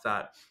stuff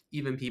that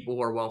even people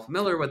who are well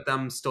familiar with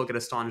them still get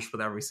astonished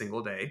with every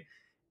single day.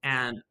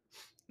 And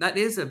that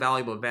is a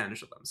valuable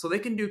advantage of them. So they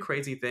can do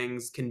crazy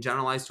things, can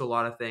generalize to a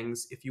lot of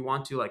things. If you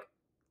want to like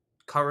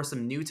cover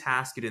some new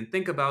task you didn't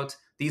think about,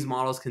 these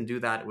models can do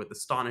that with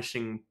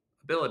astonishing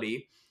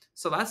ability.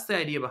 So that's the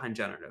idea behind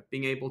generative,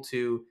 being able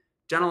to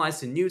generalize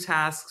to new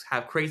tasks,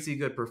 have crazy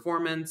good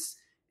performance,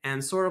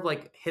 and sort of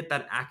like hit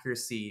that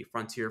accuracy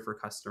frontier for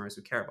customers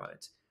who care about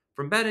it.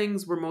 For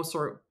embeddings, we're most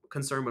sort of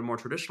concerned with more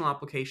traditional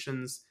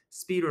applications,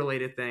 speed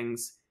related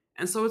things.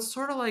 And so it's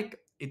sort of like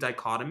a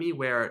dichotomy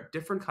where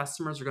different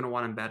customers are going to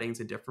want embeddings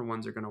and different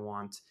ones are going to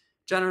want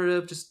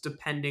generative, just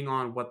depending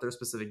on what their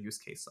specific use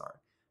case are.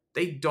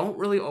 They don't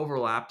really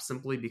overlap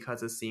simply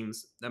because it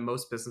seems that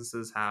most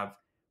businesses have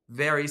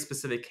very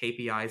specific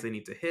KPIs they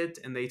need to hit,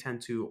 and they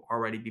tend to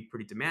already be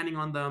pretty demanding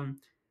on them.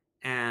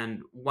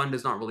 And one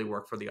does not really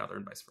work for the other,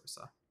 and vice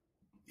versa.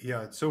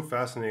 Yeah, it's so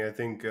fascinating. I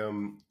think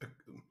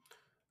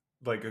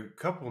like a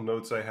couple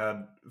notes I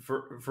had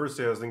for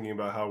firstly, I was thinking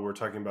about how we're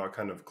talking about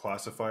kind of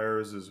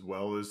classifiers as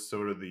well as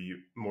sort of the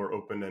more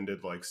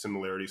open-ended like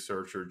similarity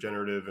search or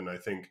generative. And I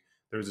think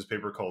there's this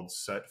paper called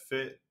Set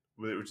Fit,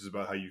 which is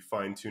about how you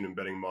fine-tune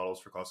embedding models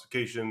for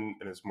classification,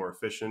 and it's more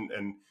efficient.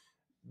 And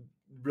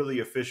really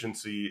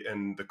efficiency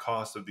and the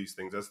cost of these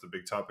things, that's the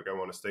big topic I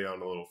want to stay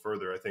on a little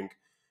further. I think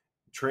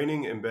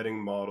training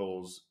embedding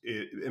models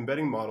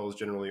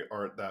generally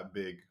aren't that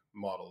big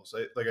models.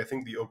 I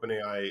think the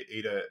OpenAI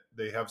Ada,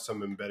 they have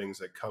some embeddings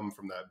that come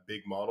from that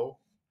big model,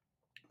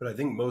 but I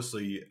think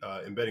mostly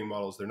embedding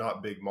models, they're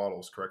not big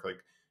models, correct?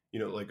 Like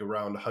like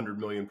around 100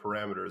 million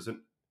parameters,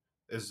 and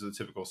is the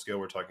typical scale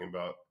we're talking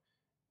about.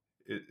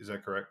 Is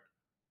that correct?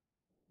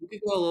 You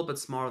could go a little bit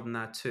smaller than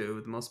that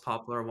too. The most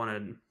popular one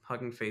in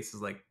Hugging Face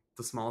is like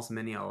the smallest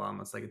mini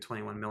LLM. It's like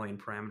 21 million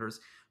parameters.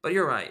 But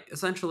you're right.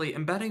 Essentially,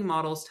 embedding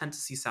models tend to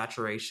see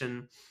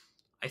saturation.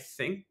 I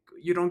think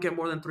you don't get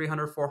more than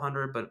 300,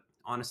 400, but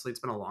honestly, it's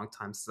been a long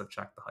time since I've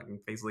checked the Hugging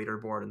Face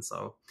leaderboard. And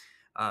so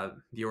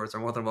viewers are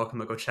more than welcome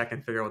to go check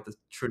and figure out what the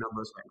true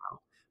numbers right now.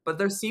 But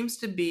there seems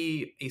to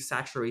be a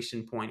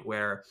saturation point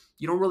where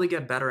you don't really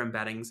get better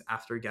embeddings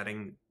after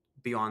getting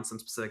beyond some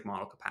specific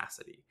model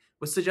capacity,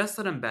 which suggests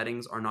that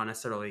embeddings are not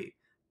necessarily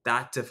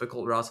that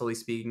difficult, relatively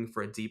speaking,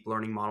 for a deep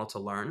learning model to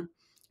learn.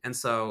 And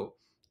so,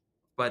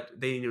 but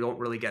they don't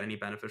really get any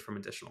benefit from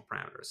additional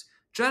parameters.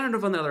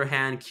 Generative, on the other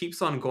hand,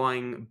 keeps on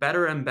going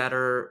better and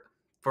better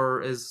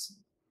for as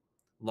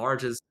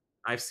large as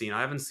I've seen.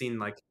 I haven't seen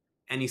like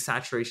any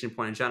saturation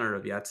point in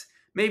generative yet.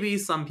 Maybe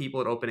some people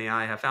at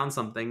OpenAI have found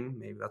something.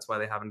 Maybe that's why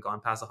they haven't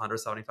gone past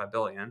 175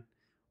 billion.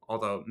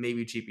 Although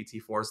maybe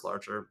GPT-4 is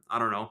larger. I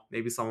don't know.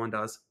 Maybe someone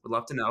does. Would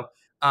love to know.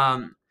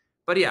 Um,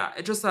 but yeah,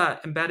 it's just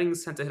that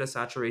embeddings tend to hit a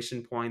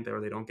saturation point there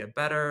where they don't get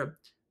better.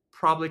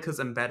 Probably because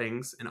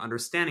embeddings and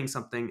understanding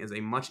something is a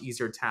much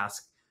easier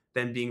task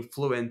than being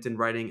fluent in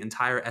writing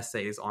entire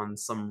essays on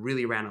some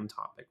really random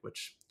topic,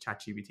 which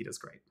ChatGPT does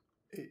great.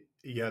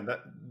 Yeah,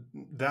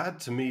 that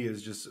to me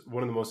is just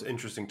one of the most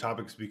interesting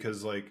topics,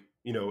 because like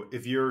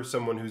if you're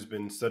someone who's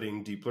been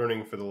studying deep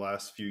learning for the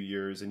last few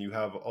years and you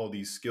have all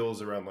these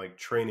skills around like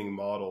training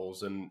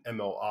models and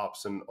ML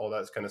ops and all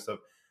that kind of stuff,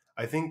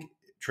 I think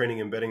training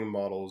embedding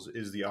models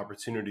is the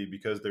opportunity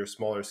because they're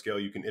smaller scale.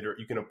 You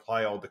can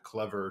apply all the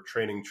clever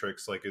training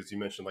tricks, like as you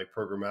mentioned, like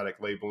programmatic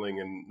labeling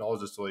and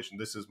knowledge distillation.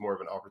 This is more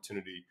of an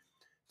opportunity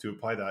to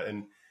apply that.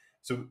 And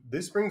so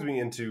this brings me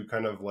into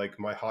kind of like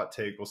my hot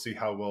take. We'll see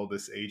how well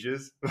this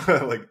ages.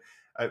 like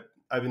I,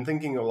 I've been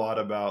thinking a lot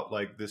about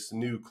like this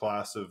new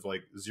class of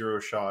like zero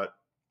shot,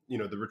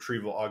 the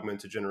retrieval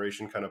augmented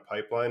generation kind of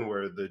pipeline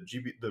where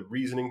the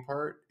reasoning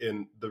part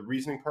and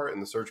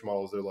the search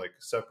models, they're like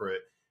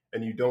separate,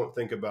 and you don't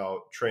think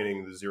about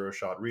training the zero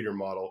shot reader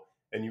model,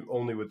 and you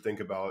only would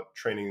think about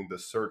training the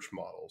search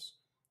models.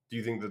 Do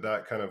you think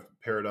that kind of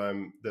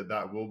paradigm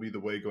that will be the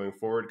way going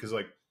forward? Because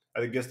like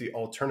I guess the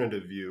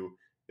alternative view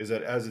is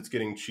that as it's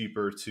getting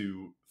cheaper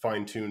to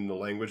fine tune the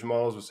language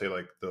models, we'll say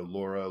like the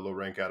LoRa, low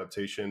rank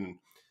adaptation,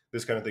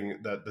 this kind of thing,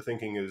 that the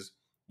thinking is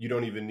you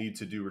don't even need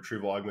to do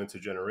retrieval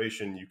augmented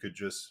generation. You could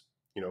just,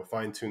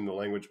 fine tune the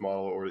language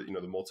model or, the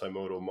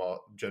multimodal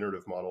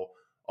generative model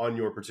on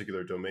your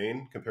particular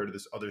domain compared to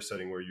this other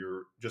setting where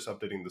you're just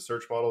updating the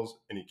search models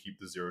and you keep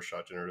the zero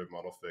shot generative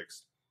model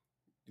fixed.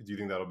 Do you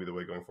think that'll be the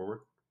way going forward?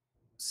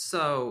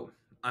 So,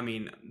 I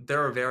mean,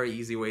 there are very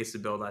easy ways to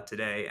build that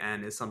today,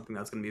 and it's something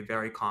that's going to be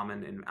very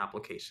common in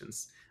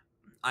applications.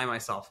 I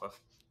myself have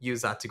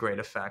used that to great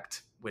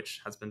effect,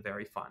 which has been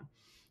very fun.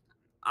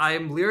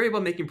 I'm leery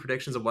about making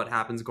predictions of what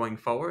happens going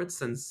forward,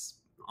 since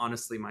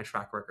honestly, my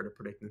track record of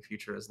predicting the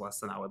future is less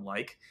than I would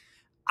like.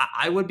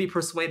 I would be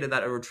persuaded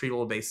that a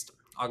retrieval-based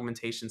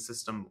augmentation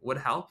system would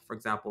help. For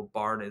example,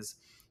 Bard is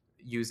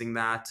using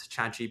that.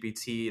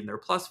 ChatGPT in their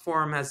Plus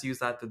form has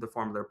used that through the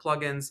form of their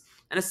plugins,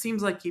 and it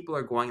seems like people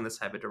are going in this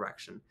type of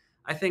direction.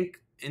 I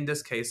think in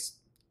this case,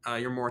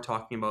 you're more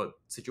talking about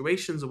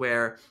situations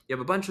where you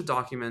have a bunch of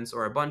documents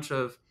or a bunch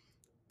of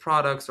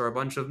products or a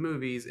bunch of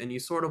movies, and you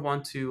sort of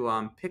want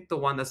to pick the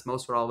one that's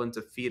most relevant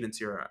to feed into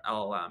your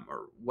LLM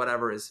or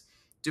whatever is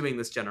doing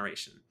this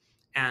generation.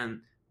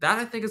 And that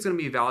I think is going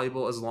to be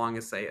valuable as long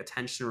as, say,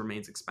 attention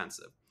remains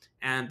expensive.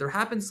 And there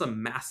have been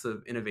some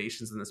massive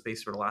innovations in the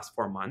space for the last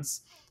 4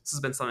 months. This has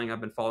been something I've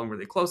been following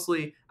really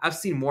closely. I've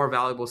seen more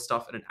valuable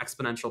stuff at an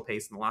exponential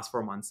pace in the last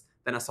 4 months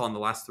than I saw in the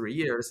last 3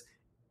 years.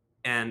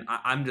 And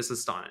I'm just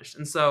astonished.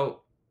 And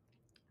so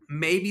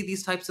maybe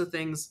these types of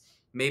things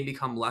may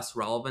become less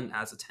relevant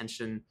as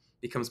attention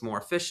becomes more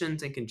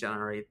efficient and can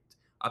generate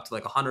up to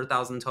like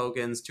 100,000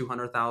 tokens,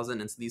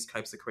 200,000, and these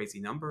types of crazy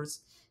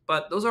numbers.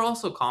 But those are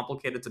also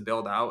complicated to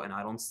build out, and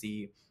I don't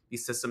see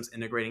these systems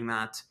integrating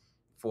that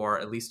for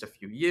at least a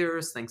few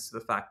years, thanks to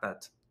the fact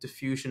that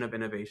diffusion of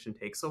innovation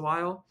takes a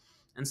while.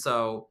 And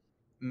so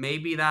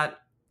maybe that,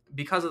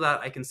 because of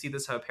that, I can see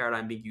this type of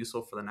paradigm being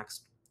useful for the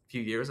next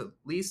few years at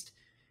least.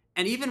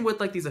 And even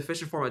with like these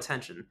efficient form of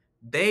attention,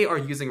 they are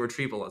using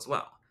retrieval as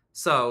well.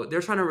 So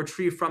they're trying to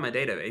retrieve from a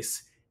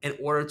database in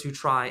order to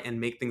try and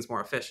make things more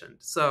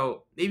efficient.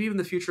 So maybe even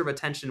the future of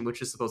attention,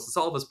 which is supposed to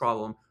solve this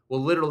problem,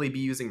 will literally be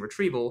using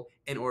retrieval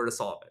in order to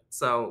solve it.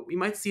 So we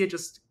might see it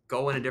just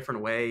go in a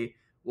different way.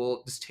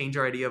 We'll just change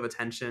our idea of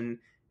attention.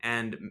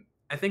 And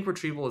I think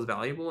retrieval is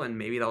valuable, and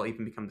maybe that'll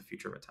even become the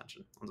future of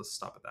attention. I'll just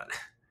stop at that.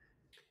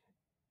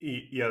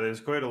 Yeah, there's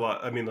quite a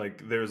lot. I mean,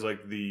 like there's like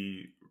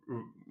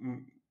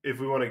if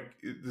we want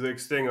to like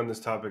staying on this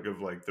topic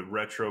of like the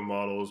retro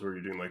models where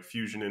you're doing like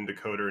fusion and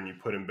decoder and you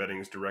put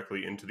embeddings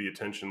directly into the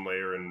attention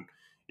layer, and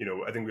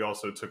I think we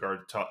also took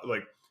our top,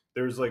 like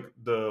there's like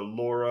the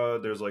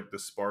LoRa, there's like the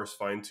sparse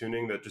fine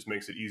tuning that just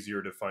makes it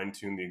easier to fine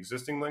tune the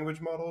existing language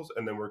models,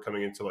 and then we're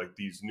coming into like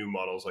these new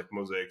models like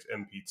Mosaic's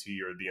MPT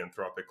or the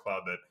Anthropic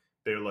Cloud that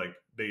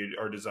they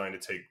are designed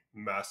to take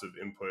massive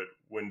input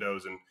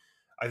windows, and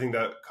I think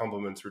that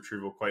complements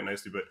retrieval quite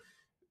nicely. But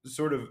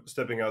sort of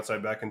stepping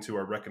outside back into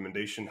our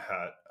recommendation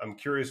hat, I'm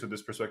curious with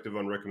this perspective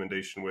on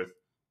recommendation with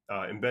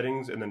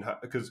embeddings, and then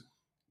because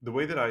the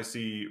way that I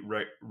see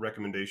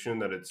recommendation,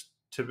 that it's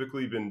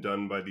typically been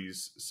done by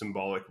these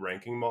symbolic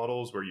ranking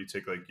models where you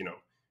take like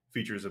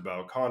features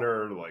about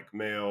Connor, like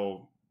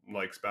male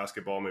likes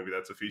basketball, maybe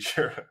that's a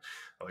feature.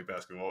 I like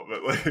basketball,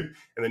 but like, and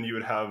then you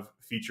would have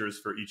features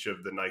for each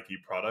of the Nike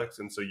products,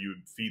 and so you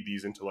would feed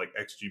these into like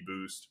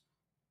XGBoost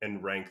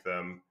and rank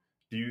them.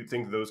 Do you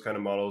think those kind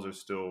of models are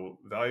still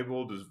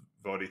valuable? Does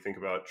Vody think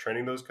about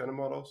training those kind of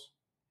models?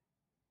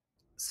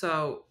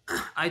 So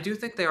I do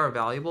think they are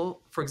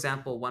valuable. For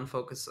example, one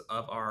focus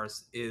of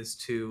ours is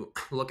to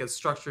look at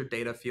structured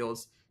data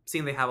fields,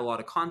 seeing they have a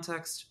lot of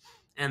context,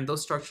 and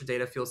those structured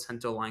data fields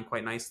tend to align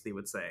quite nicely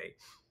with, say,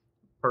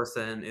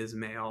 person is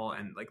male,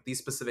 and like these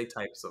specific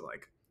types of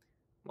like,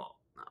 well,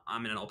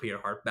 I'm in an LP at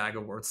heart, bag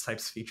of words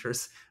types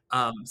features.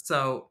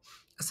 So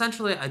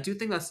essentially, I do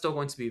think that's still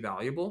going to be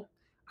valuable.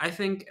 I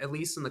think at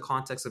least in the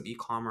context of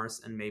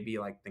e-commerce and maybe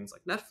like things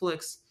like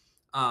Netflix,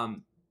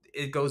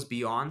 it goes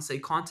beyond, say,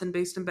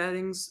 content-based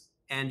embeddings,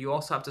 and you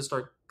also have to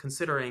start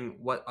considering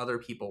what other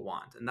people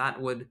want, and that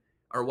would,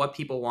 or what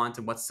people want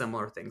and what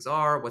similar things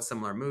are, what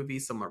similar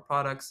movies, similar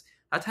products.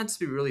 That tends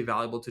to be really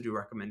valuable to do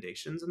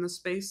recommendations in this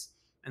space.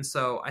 And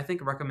so I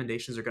think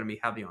recommendations are going to be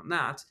heavy on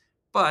that.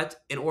 But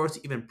in order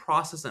to even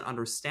process and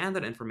understand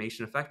that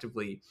information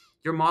effectively,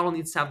 your model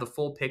needs to have the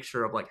full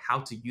picture of like how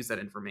to use that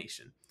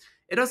information.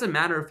 It doesn't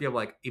matter if you have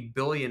like a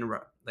billion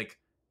like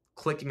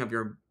clicking of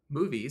your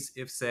movies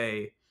if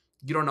say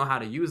you don't know how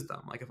to use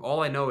them. Like if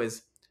all I know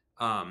is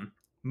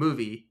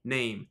movie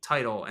name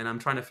title and I'm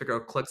trying to figure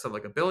out clicks of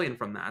like a billion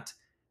from that,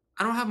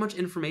 I don't have much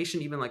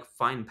information to even like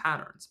find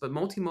patterns. But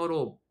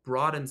multimodal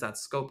broadens that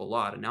scope a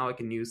lot, and now I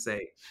can use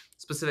say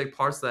specific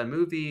parts of that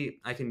movie.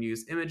 I can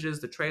use images,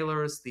 the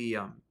trailers, the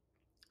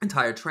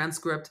entire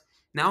transcript.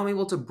 Now I'm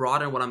able to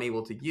broaden what I'm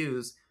able to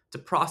use to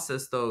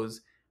process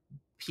those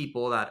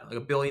people, that like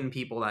a billion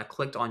people that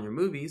clicked on your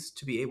movies,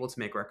 to be able to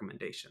make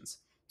recommendations.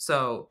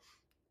 So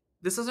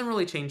this doesn't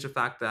really change the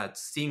fact that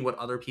seeing what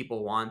other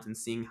people want and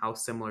seeing how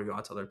similar you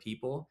are to other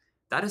people,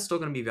 that is still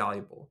going to be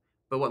valuable.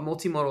 But what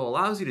multimodal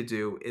allows you to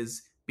do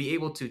is be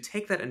able to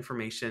take that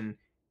information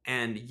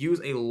and use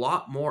a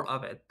lot more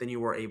of it than you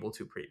were able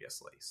to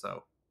previously.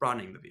 So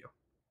broadening the view.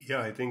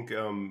 Yeah, I think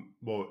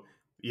well,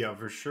 yeah,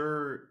 for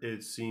sure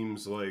it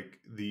seems like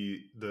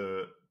the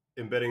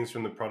embeddings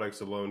from the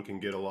products alone can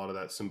get a lot of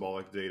that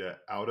symbolic data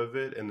out of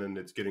it, and then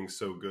it's getting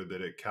so good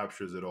that it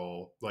captures it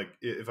all. Like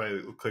if I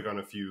click on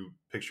a few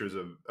pictures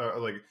of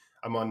like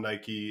I'm on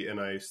Nike and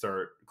I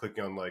start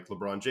clicking on like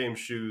LeBron James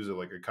shoes or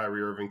like a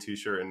Kyrie Irving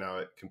t-shirt, and now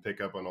it can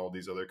pick up on all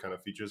these other kind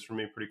of features for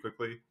me pretty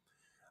quickly.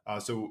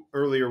 So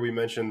earlier we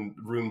mentioned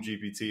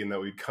RoomGPT and that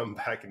we'd come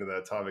back into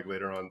that topic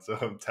later on. So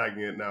I'm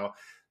tagging it now.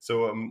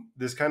 So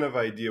this kind of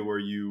idea where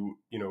you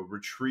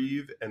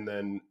retrieve and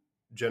then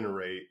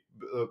generate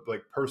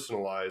like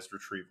personalized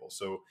retrieval.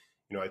 So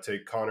I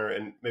take Connor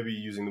and maybe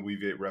using the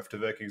Weaviate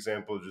RefDevec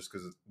example just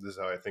because this is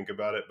how I think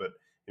about it. But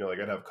like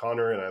I'd have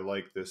Connor and I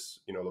like this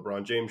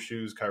LeBron James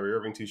shoes, Kyrie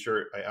Irving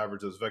t-shirt. I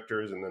average those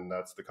vectors and then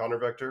that's the Connor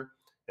vector.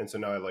 And so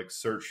now I like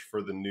search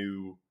for the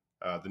new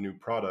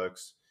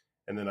products,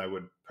 and then I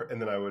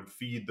would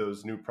feed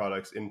those new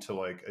products into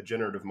like a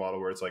generative model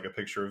where it's like a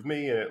picture of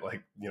me and it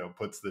like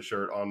puts the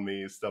shirt on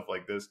me, stuff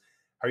like this.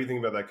 How do you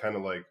think about that kind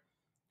of like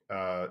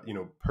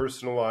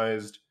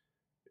personalized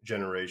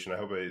generation? I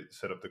hope I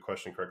set up the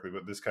question correctly,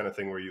 but this kind of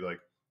thing where you like,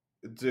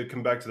 to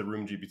come back to the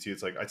RoomGPT,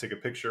 it's like I take a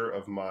picture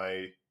of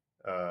my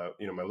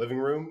my living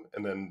room,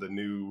 and then the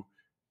new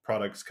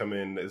products come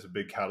in as a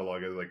big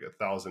catalog of like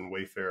 1,000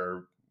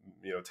 Wayfair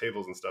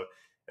tables and stuff.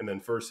 And then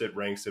first it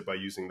ranks it by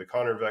using the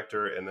Connor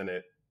vector, and then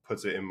it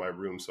puts it in my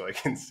room so I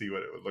can see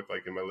what it would look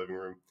like in my living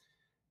room,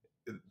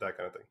 that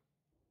kind of thing.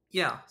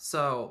 Yeah,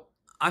 so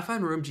I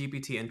find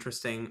RoomGPT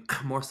interesting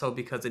more so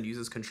because it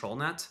uses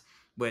ControlNet,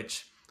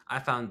 which I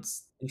found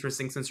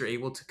interesting since you're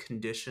able to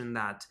condition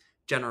that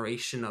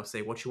generation of,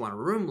 say, what you want a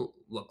room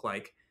look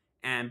like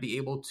and be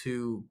able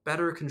to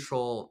better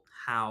control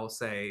how,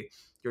 say,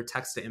 your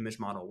text-to-image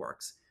model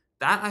works.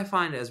 That I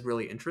find is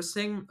really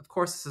interesting. Of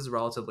course, this is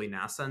relatively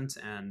nascent,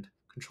 and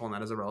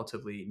ControlNet is a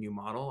relatively new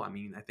model. I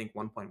mean, I think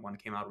 1.1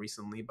 came out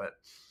recently, but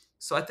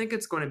so I think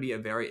it's going to be a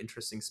very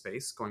interesting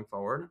space going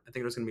forward. I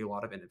think there's going to be a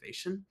lot of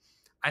innovation.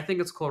 I think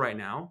it's cool right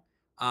now.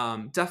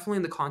 Definitely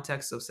in the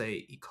context of,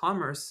 say,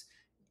 e-commerce,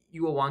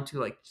 you will want to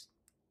like,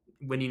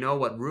 when you know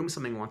what room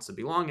something wants to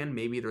belong in,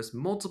 maybe there's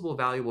multiple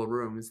valuable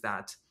rooms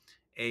that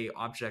a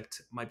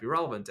object might be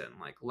relevant in.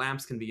 Like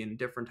lamps can be in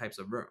different types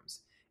of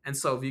rooms. And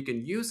so if you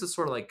can use this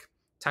sort of like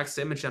text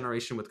to image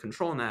generation with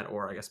ControlNet,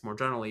 or I guess more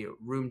generally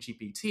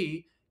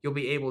RoomGPT, you'll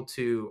be able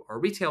to, or a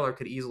retailer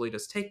could easily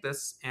just take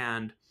this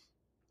and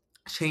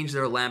change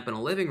their lamp in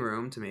a living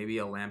room to maybe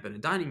a lamp in a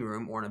dining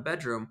room or in a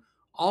bedroom,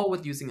 all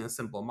with using a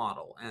simple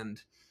model.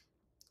 And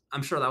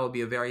I'm sure that would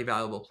be a very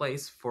valuable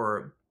place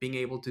for being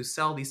able to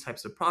sell these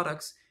types of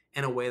products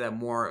in a way that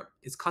more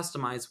is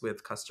customized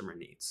with customer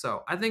needs.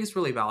 So I think it's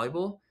really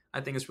valuable.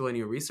 I think it's really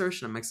new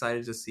research, and I'm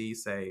excited to see,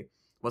 say,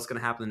 what's going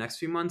to happen in the next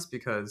few months,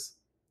 because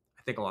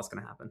I think a lot's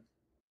going to happen.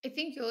 I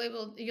think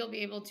you'll be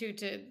able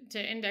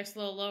to index a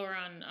little lower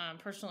on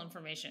personal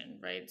information,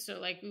 right? So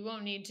like we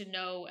won't need to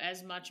know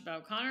as much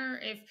about Connor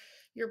if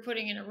you're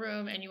putting in a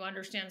room and you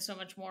understand so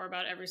much more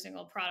about every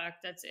single product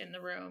that's in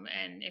the room.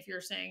 And if you're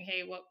saying,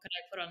 hey, what could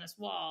I put on this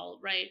wall,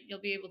 right? You'll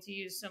be able to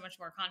use so much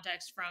more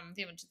context from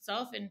the image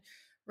itself and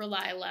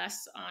rely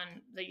less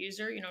on the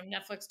user.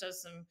 Netflix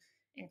does some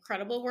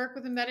incredible work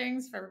with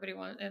embeddings. If everybody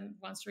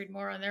wants to read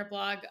more on their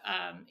blog,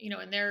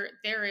 and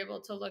they're able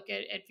to look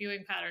at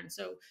viewing patterns.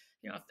 So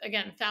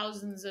again,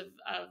 thousands of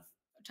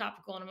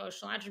topical and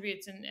emotional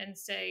attributes, and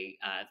say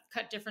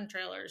cut different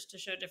trailers to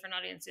show different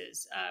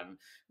audiences,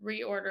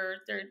 reorder.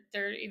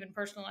 They're even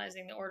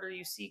personalizing the order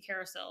you see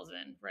carousels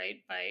in, right,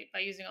 by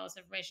using all this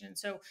information. And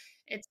so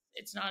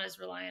it's not as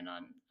reliant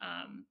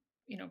on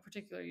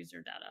particular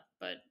user data,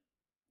 but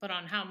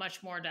on how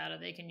much more data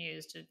they can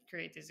use to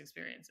create these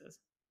experiences.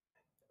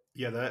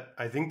 Yeah,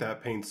 I think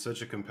that paints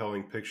such a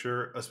compelling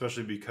picture,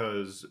 especially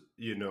because,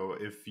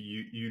 if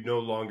you no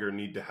longer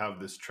need to have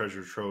this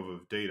treasure trove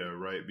of data,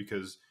 right?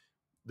 Because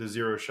the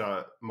zero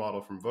shot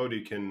model from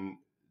Vody can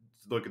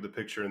look at the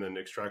picture and then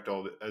extract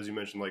all the, as you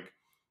mentioned, like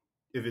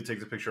if it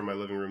takes a picture of my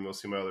living room, they'll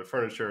see my other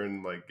furniture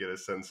and like get a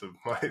sense of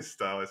my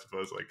style, I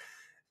suppose. Like,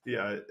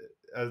 Yeah,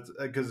 as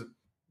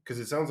because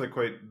it sounds like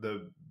quite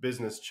the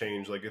business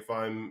change. Like if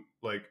I'm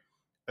like,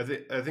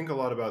 I think a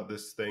lot about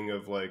this thing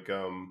of like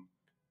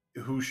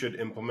who should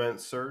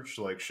implement search.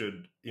 Like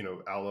should,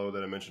 Allo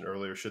that I mentioned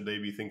earlier, should they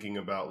be thinking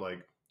about like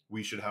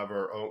we should have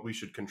our own, we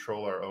should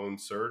control our own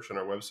search on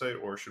our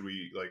website, or should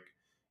we like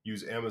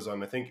use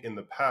Amazon? I think in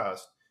the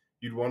past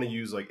you'd want to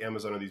use like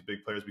Amazon or these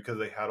big players because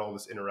they had all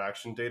this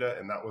interaction data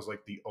and that was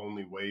like the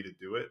only way to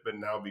do it. But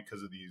now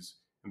because of these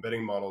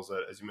embedding models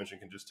that, as you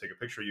mentioned, can just take a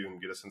picture of you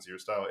and get a sense of your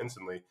style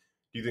instantly,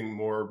 do you think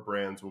more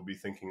brands will be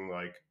thinking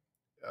like,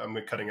 I'm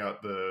cutting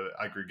out the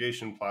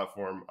aggregation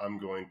platform, I'm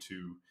going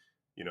to,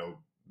 you know,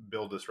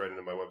 build this right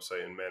into my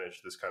website and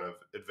manage this kind of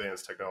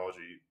advanced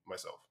technology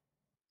myself?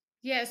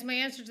 Yes, my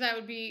answer to that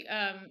would be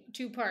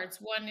two parts.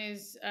 One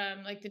is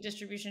like the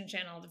distribution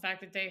channel, the fact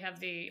that they have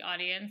the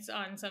audience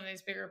on some of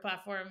these bigger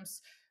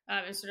platforms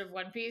is sort of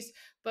one piece.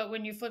 But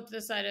when you flip to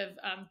the side of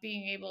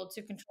being able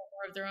to control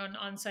more of their own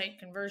on-site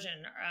conversion,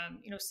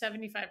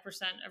 75%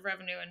 of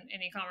revenue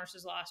in e-commerce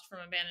is lost from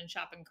abandoned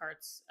shopping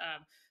carts.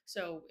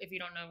 So if you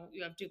don't know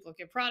you have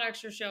duplicate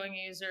products you're showing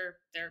a user,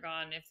 they're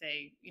gone. If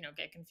they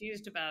get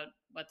confused about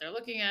what they're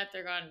looking at,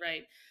 they're gone.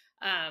 Right.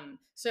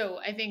 So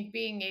I think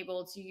being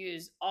able to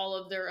use all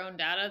of their own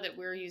data that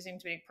we're using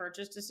to make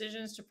purchase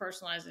decisions to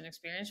personalize an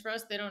experience for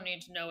us, they don't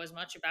need to know as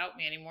much about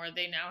me anymore.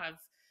 They now have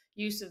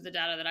use of the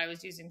data that I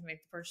was using to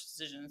make the purchase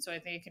decision. So I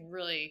think it can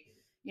really,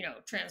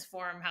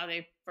 transform how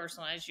they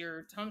personalize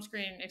your home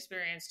screen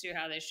experience to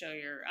how they show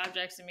your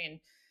objects. I mean,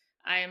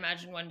 I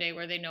imagine one day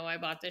where they know I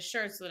bought this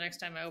shirt, so the next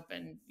time I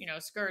open,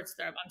 skirts,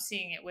 I'm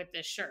seeing it with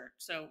this shirt.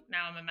 So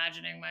now I'm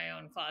imagining my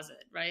own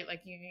closet, right?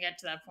 Like you can get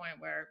to that point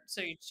where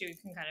you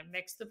can kind of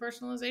mix the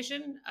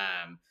personalization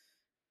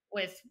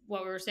with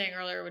what we were saying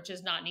earlier, which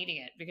is not needing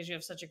it because you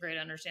have such a great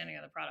understanding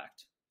of the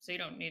product, so you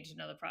don't need to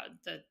know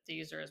the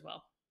user as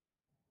well.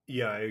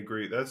 Yeah, I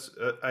agree. That's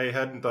I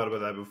hadn't thought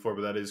about that before,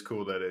 but that is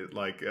cool that it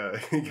like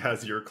it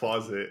has your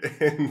closet,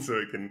 and so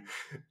it can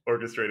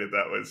orchestrate it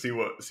that way. See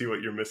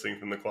what you're missing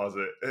from the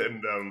closet,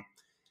 and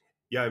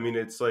yeah, I mean,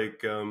 it's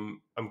like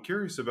I'm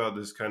curious about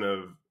this kind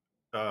of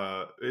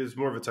is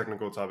more of a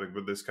technical topic,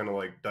 but this kind of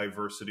like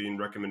diversity and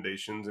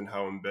recommendations and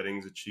how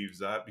embeddings achieves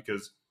that,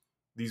 because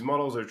these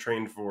models are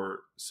trained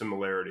for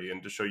similarity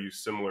and to show you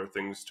similar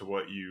things to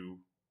what you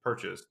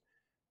purchased.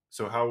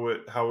 So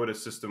how would a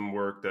system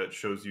work that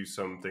shows you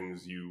some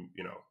things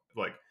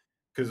like,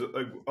 because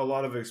like a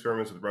lot of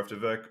experiments with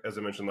RefDivec, as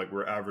I mentioned, like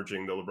we're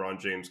averaging the LeBron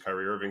James,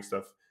 Kyrie Irving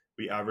stuff.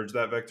 We average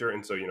that vector,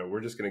 and so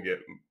we're just going to get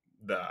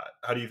that.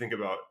 How do you think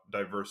about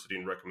diversity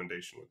and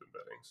recommendation with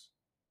embeddings?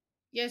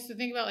 Yes, so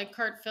think about like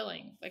cart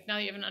filling. Like now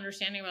that you have an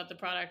understanding about the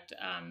product,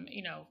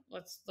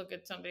 let's look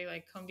at somebody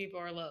like Home Depot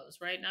or Lowe's,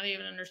 right? Now that you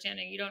have an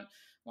understanding, you don't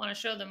want to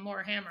show them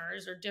more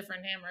hammers or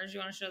different hammers.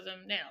 You want to show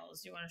them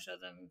nails. You want to show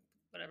them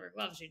whatever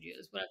gloves you'd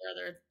use, whatever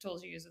other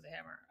tools you use with the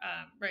hammer.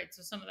 Right.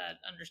 So some of that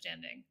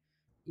understanding.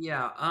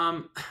 Yeah,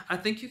 I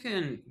think you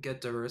can get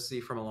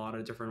diversity from a lot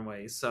of different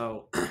ways.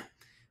 So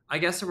I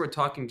guess if we're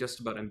talking just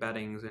about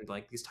embeddings and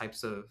like these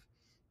types of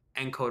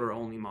encoder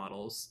only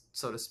models,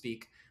 so to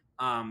speak,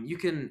 you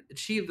can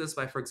achieve this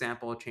by, for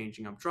example,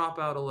 changing up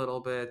dropout a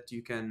little bit.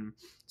 You can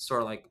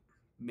sort of like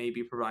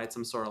maybe provide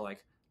some sort of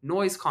like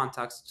noise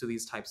context to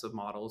these types of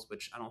models,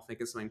 which I don't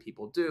think is something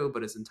people do,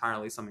 but is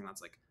entirely something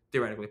that's like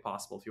theoretically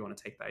possible if you want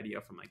to take the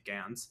idea from like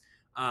GANs.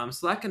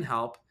 So that can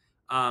help.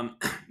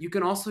 You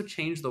can also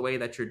change the way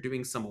that you're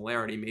doing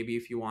similarity. Maybe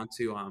if you want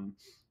to,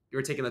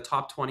 you're taking the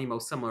top 20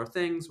 most similar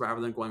things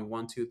rather than going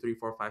 1, 2, 3,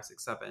 4, 5,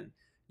 6, 7.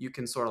 You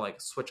can sort of like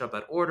switch up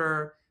that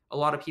order. A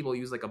lot of people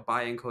use like a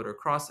bi encoder,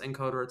 cross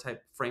encoder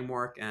type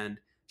framework, and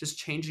just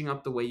changing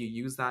up the way you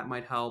use that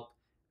might help,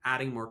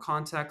 adding more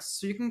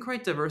context. So you can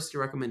create diversity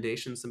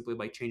recommendations simply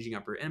by changing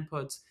up your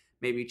inputs,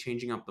 maybe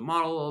changing up the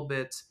model a little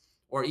bit,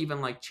 or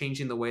even like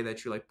changing the way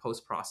that you like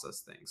post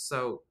process things.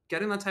 So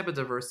getting that type of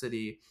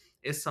diversity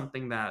is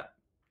something that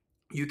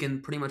you can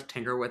pretty much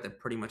tinker with at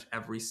pretty much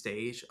every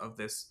stage of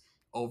this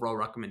overall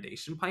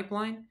recommendation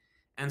pipeline.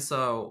 And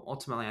so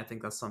ultimately, I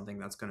think that's something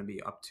that's going to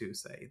be up to,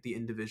 say, the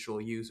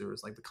individual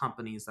users, like the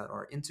companies that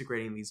are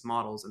integrating these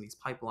models and these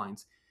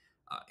pipelines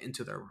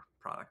into their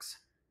products.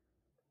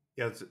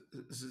 Yeah,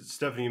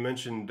 Stephanie, you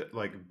mentioned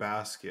like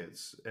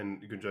baskets,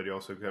 and Gunjan, you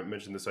also kind of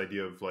mentioned this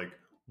idea of like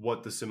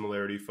what the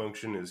similarity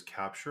function is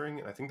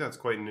capturing. I think that's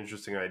quite an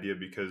interesting idea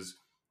because,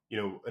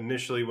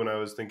 initially when I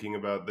was thinking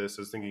about this,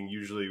 I was thinking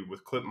usually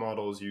with clip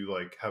models, you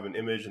like have an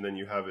image and then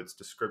you have its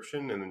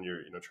description, and then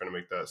you're trying to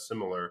make that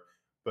similar.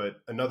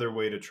 But another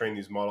way to train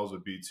these models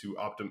would be to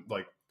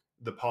like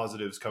the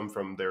positives come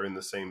from they're in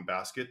the same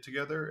basket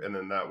together, and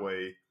then that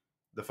way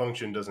the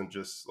function doesn't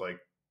just like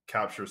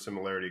capture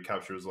similarity, it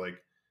captures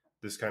like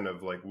this kind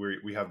of like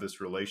we have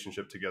this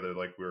relationship together,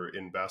 like we're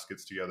in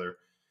baskets together.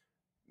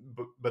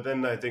 But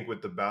then I think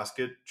with the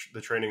basket,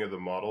 the training of the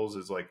models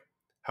is like,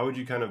 how would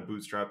you kind of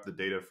bootstrap the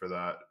data for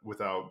that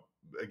without,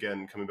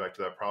 again, coming back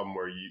to that problem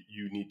where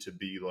you need to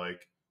be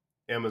like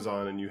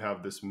Amazon and you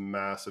have this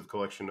massive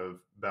collection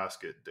of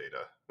basket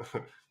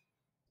data?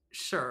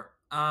 Sure.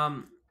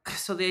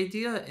 So the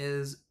idea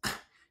is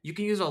you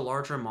can use a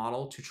larger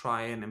model to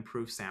try and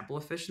improve sample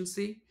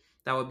efficiency.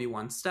 That would be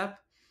one step.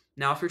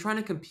 Now, if you're trying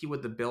to compete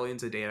with the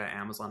billions of data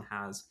Amazon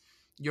has,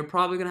 you're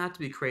probably going to have to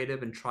be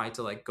creative and try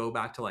to like go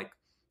back to like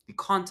the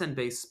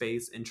content-based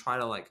space and try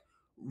to like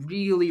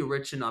really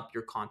richen up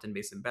your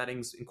content-based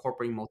embeddings.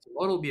 Incorporating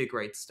multimodal will be a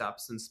great step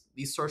since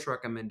these search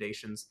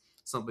recommendations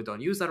simply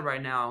don't use that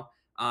right now.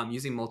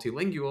 Using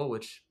multilingual,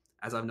 which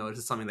as I've noticed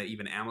is something that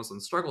even Amazon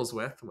struggles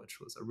with, which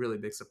was a really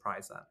big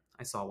surprise that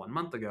I saw 1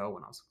 month ago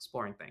when I was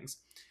exploring things.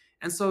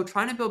 And so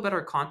trying to build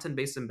better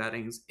content-based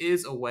embeddings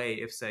is a way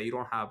if, say, you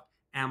don't have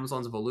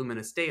Amazon's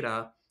voluminous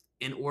data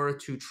in order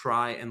to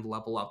try and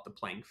level up the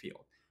playing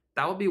field.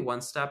 That would be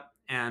one step.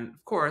 And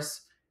of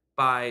course,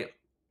 by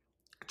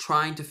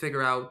trying to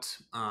figure out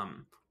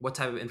what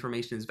type of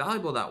information is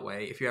valuable that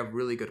way, if you have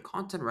really good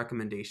content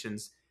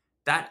recommendations,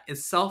 that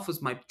itself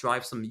might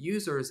drive some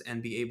users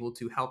and be able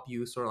to help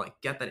you sort of like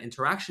get that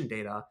interaction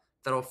data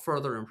that'll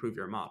further improve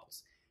your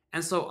models.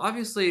 And so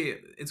obviously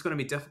it's going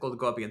to be difficult to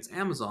go up against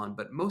Amazon,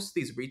 but most of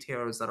these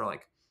retailers that are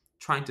like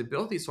trying to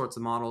build these sorts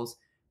of models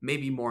may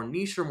be more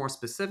niche or more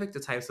specific to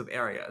types of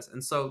areas.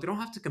 And so they don't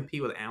have to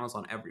compete with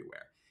Amazon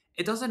everywhere.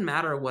 It doesn't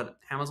matter what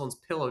Amazon's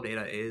pillow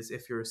data is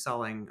if you're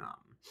selling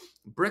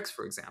bricks,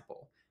 for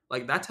example.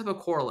 Like that type of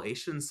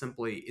correlation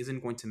simply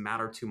isn't going to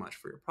matter too much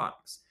for your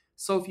products.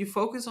 So if you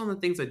focus on the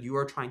things that you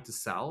are trying to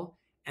sell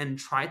and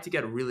try to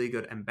get really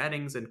good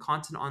embeddings and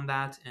content on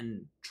that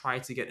and try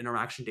to get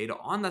interaction data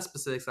on that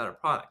specific set of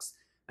products,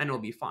 then it'll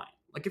be fine.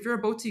 Like if you're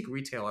a boutique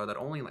retailer that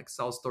only like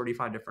sells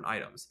 35 different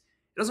items,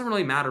 it doesn't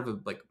really matter if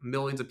like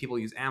millions of people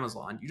use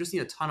Amazon. You just need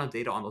a ton of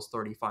data on those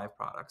 35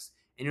 products.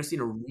 And you just need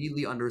to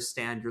really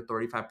understand your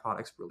 35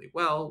 products really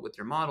well with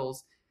your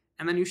models,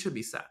 and then you should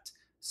be set.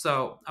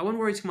 So I wouldn't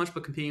worry too much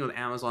about competing with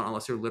Amazon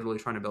unless you're literally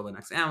trying to build the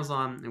next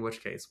Amazon, in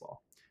which case,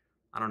 well,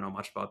 I don't know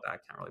much about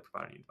that. Can't really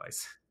provide any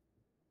advice.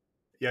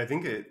 Yeah, I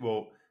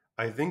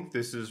think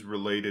this is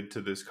related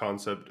to this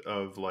concept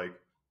of like,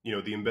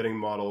 the embedding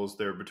models,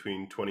 they're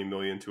between 20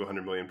 million to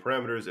 100 million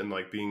parameters, and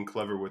like being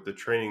clever with the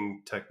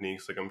training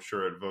techniques. Like I'm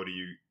sure at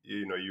Vody,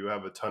 you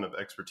have a ton of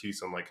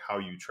expertise on like how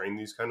you train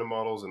these kind of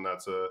models, and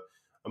that's a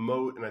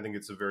moat. And I think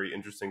it's a very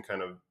interesting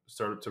kind of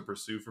startup to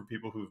pursue for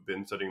people who've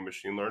been studying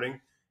machine learning.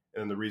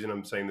 And the reason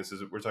I'm saying this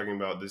is that we're talking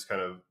about this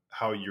kind of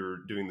how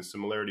you're doing the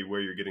similarity,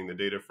 where you're getting the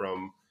data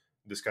from,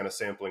 this kind of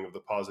sampling of the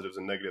positives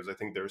and negatives. I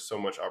think there's so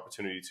much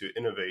opportunity to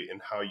innovate in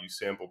how you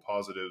sample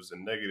positives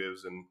and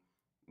negatives and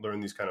learn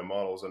these kind of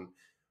models. And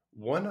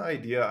one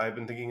idea I've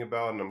been thinking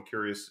about, and I'm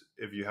curious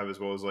if you have as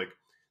well, is like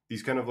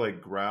these kind of like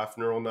graph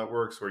neural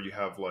networks where you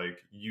have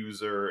like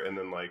user and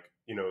then like,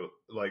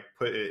 like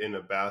put it in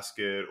a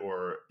basket,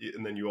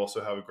 and then you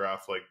also have a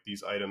graph like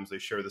these items, they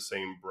share the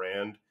same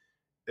brand.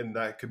 And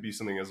that could be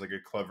something as like a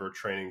clever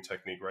training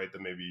technique, right?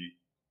 That maybe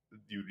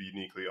you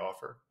uniquely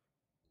offer.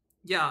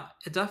 Yeah,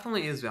 it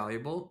definitely is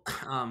valuable.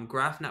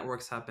 Graph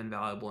networks have been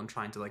valuable in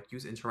trying to like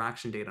use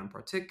interaction data in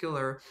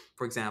particular.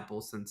 For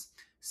example, since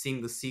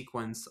seeing the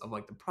sequence of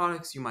like the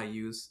products you might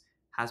use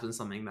has been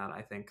something that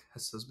I think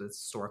has been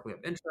historically of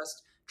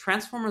interest.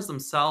 Transformers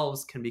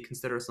themselves can be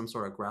considered some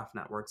sort of graph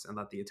networks, and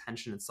that the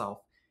attention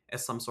itself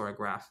is some sort of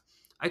graph.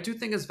 I do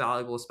think is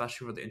valuable,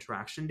 especially for the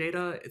interaction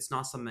data. It's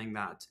not something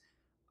that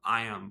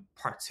I am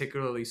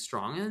particularly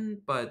strong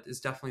in, but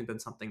it's definitely been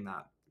something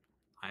that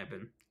I have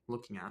been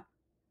looking at.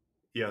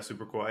 Yeah,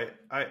 super cool.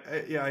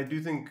 Yeah, I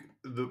do think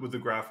with the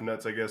graph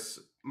nets, I guess,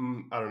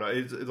 I don't know.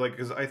 It's like,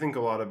 because I think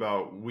a lot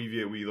about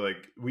Weaviate.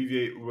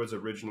 Weaviate was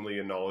originally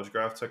a knowledge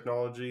graph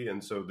technology,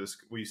 and so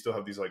we still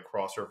have these like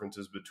cross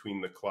references between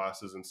the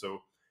classes, and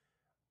so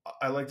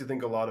I like to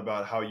think a lot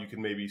about how you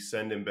can maybe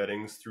send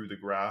embeddings through the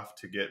graph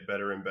to get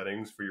better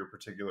embeddings for your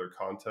particular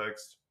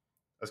context.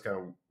 That's kind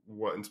of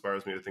what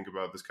inspires me to think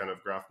about this kind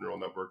of graph neural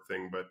network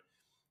thing. But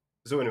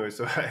so anyway,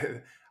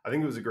 I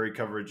think it was a great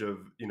coverage of,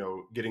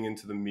 getting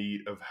into the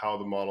meat of how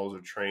the models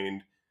are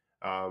trained.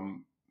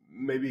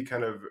 Maybe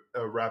kind of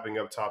a wrapping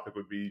up topic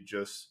would be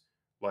just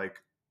like,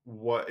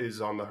 what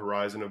is on the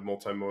horizon of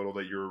multimodal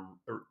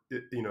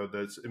that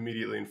that's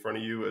immediately in front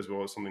of you, as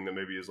well as something that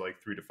maybe is like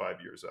 3 to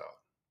 5 years out.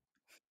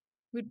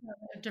 We'd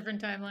have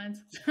different timelines.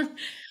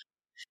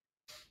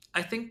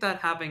 I think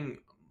that having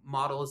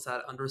models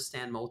that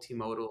understand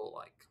multimodal,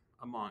 like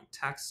among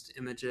text,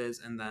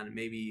 images, and then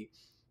maybe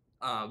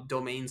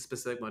domain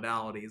specific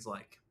modalities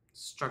like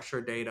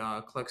structured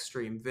data,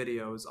 clickstream,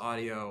 videos,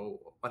 audio,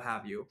 what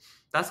have you,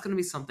 that's going to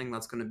be something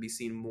that's going to be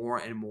seen more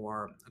and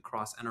more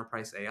across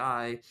enterprise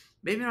AI.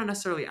 Maybe not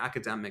necessarily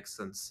academics,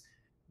 since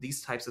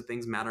these types of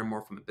things matter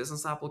more from a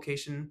business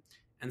application.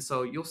 And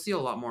so you'll see a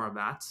lot more of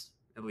that,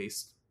 at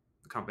least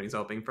the company's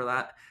hoping for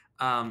that.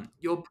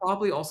 You'll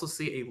probably also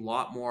see a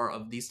lot more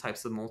of these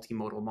types of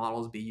multimodal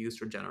models be used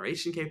for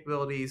generation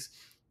capabilities.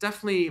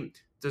 Definitely,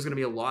 there's going to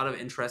be a lot of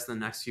interest in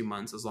the next few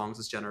months as long as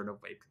this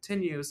generative wave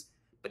continues.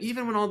 But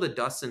even when all the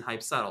dust and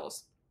hype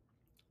settles,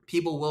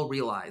 people will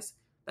realize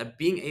that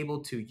being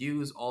able to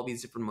use all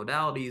these different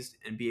modalities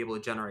and be able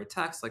to generate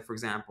text, like for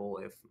example,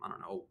 if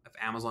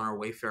Amazon or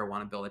Wayfair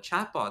want to build a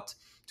chatbot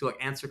to like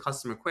answer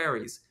customer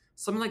queries,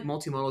 something like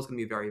multimodal is going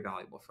to be very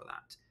valuable for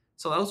that.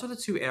 So those are the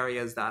two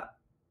areas that,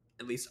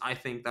 at least I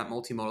think, that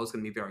multimodal is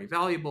going to be very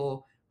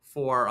valuable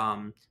for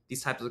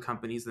these types of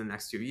companies in the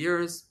next few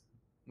years.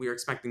 We are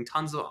expecting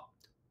tons of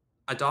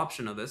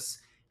adoption of this,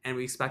 and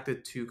we expect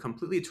it to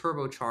completely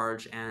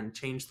turbocharge and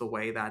change the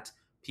way that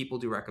people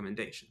do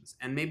recommendations.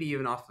 And maybe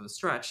even off of a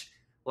stretch,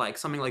 like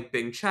something like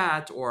Bing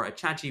Chat or a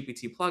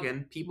ChatGPT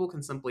plugin, people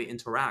can simply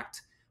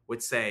interact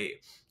with,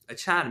 say, a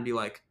chat and be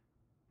like,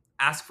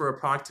 ask for a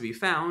product to be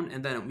found,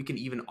 and then we can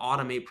even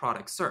automate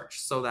product search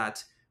so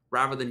that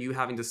rather than you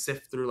having to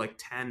sift through like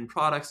 10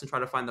 products and try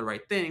to find the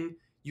right thing,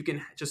 you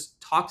can just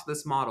talk to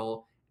this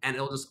model and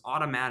it'll just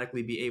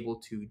automatically be able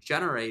to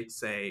generate,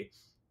 say,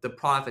 the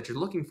product that you're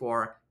looking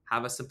for,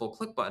 have a simple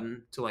click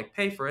button to like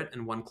pay for it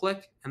in one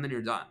click, and then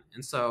you're done.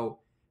 And so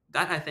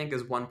that, I think,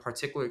 is one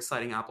particularly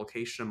exciting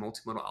application of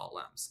multimodal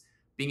LLMs.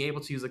 Being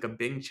able to use like a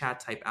Bing Chat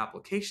type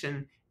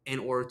application in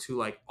order to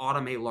like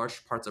automate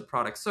large parts of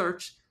product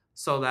search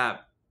so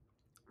that,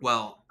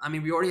 well, I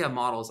mean, we already have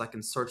models that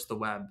can search the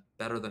web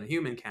better than a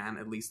human can.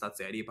 At least that's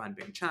the idea behind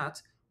Bing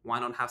Chat. Why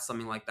not have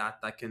something like that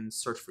that can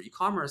search for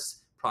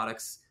e-commerce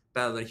products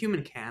better than a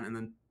human can, and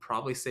then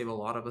probably save a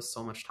lot of us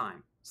so much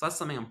time? So that's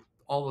something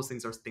all those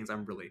things are things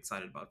I'm really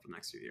excited about for the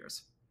next few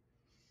years.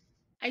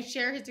 I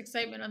share his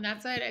excitement on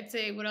that side. I'd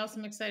say what else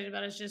I'm excited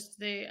about is just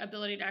the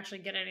ability to actually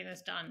get any of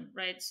this done,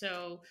 right?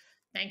 So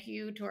thank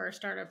you to our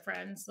startup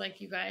friends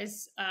like you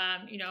guys,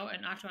 and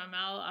OctoML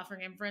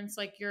offering inference.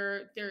 Like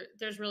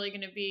there's really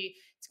going to be,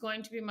 it's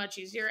going to be much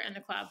easier, and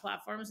the cloud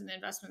platforms and the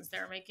investments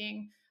they're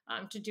making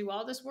to do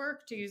all this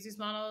work, to use these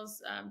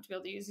models, to be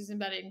able to use these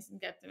embeddings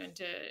and get them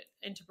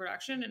into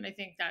production. And I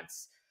think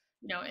that's,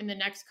 in the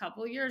next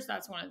couple of years,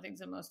 that's one of the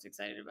things I'm most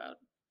excited about.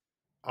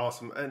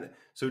 Awesome. And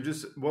so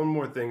just one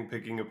more thing,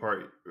 picking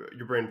apart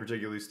your brain,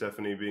 particularly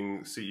Stephanie,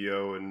 being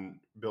CEO and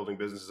building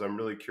businesses, I'm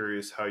really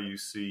curious how you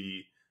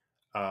see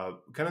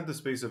kind of the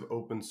space of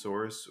open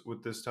source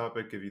with this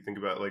topic. If you think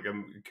about, like,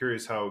 I'm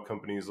curious how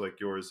companies like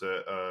yours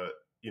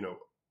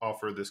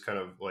offer this kind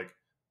of like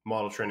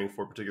model training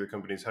for particular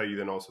companies, how you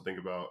then also think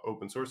about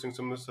open sourcing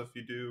some of the stuff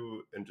you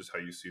do, and just how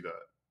you see that.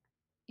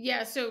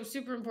 Yeah, so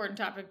super important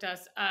topic to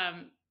us.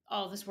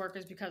 All this work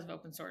is because of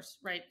open source,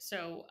 right?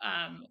 So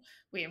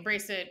we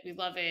embrace it, we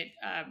love it.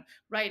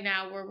 Right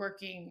now, we're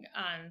working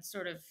on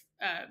sort of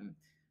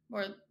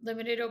more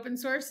limited open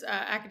source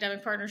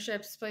academic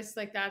partnerships, places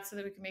like that, so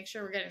that we can make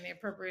sure we're getting the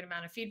appropriate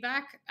amount of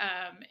feedback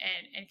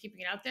and keeping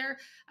it out there.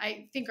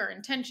 I think our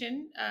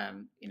intention,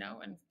 and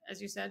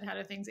as you said, how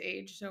do things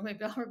age? So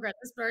maybe I'll regret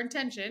this, but our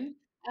intention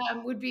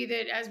would be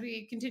that as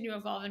we continue to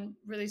evolve and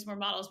release more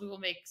models, we will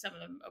make some of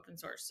them open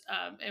source.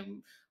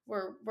 And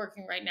we're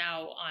working right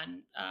now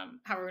on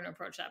how we're going to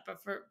approach that.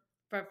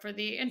 But for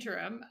the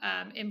interim,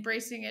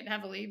 embracing it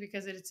heavily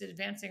because it's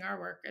advancing our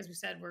work. As we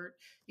said, we're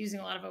using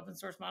a lot of open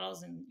source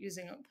models and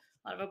using a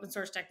lot of open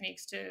source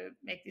techniques to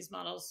make these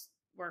models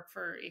work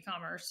for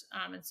e-commerce.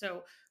 And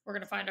so we're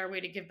going to find our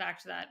way to give back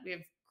to that. We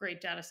have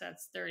great data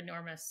sets. They're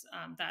enormous.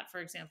 That, for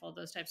example,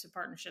 those types of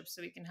partnerships,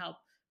 so we can help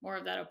more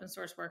of that open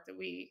source work that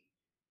we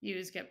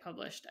use get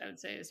published, I would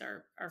say, is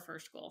our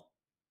first goal.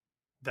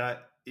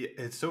 That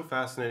it's so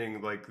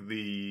fascinating, like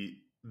the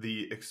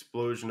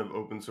explosion of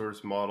open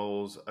source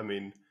models. I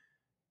mean,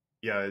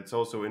 yeah, it's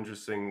also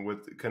interesting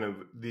with kind of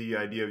the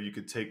idea of you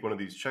could take one of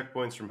these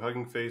checkpoints from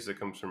Hugging Face that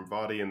comes from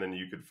Vody, and then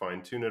you could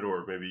fine tune it,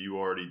 or maybe you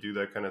already do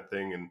that kind of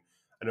thing. And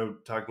I know,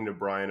 talking to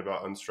Brian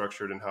about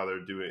unstructured and how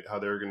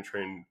they're going to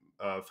train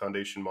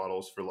foundation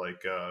models for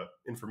like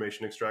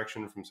information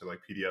extraction from, say, like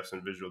PDFs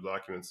and visual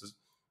documents.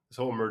 This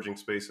whole emerging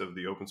space of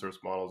the open source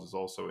models is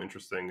also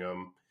interesting.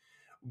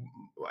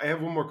 I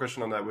have one more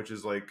question on that, which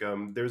is like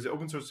there's the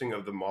open sourcing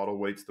of the model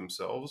weights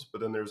themselves,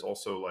 but then there's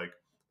also like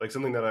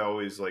something that I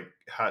always like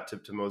hat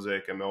tip to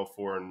Mosaic ML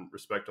for and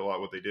respect a lot.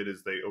 What they did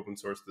is they open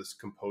sourced this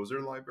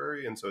composer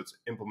library, and so it's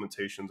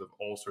implementations of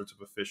all sorts of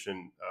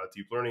efficient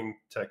deep learning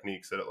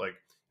techniques that like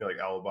like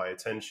alibi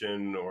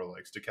attention or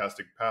like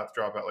stochastic path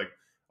dropout, like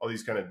all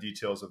these kind of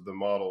details of the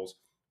models.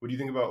 What do you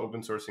think about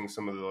open sourcing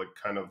some of the like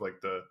kind of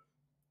like the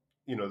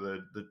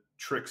the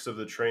tricks of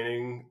the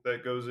training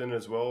that goes in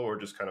as well, or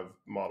just kind of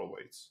model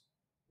weights?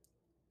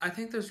 I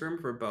think there's room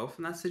for both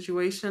in that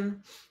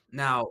situation.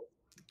 Now,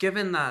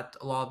 given that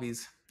a lot of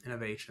these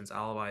innovations,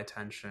 alibi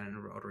attention,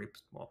 rotary,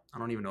 well, I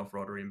don't even know if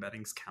rotary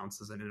embeddings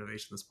counts as an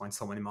innovation at this point.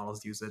 So many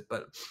models use it,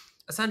 but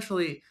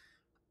essentially,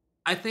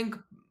 I think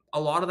a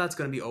lot of that's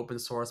going to be open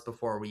source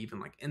before we even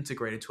like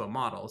integrate it to a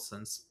model,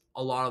 since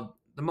a lot of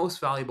the most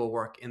valuable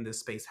work in this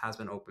space has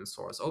been open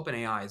source.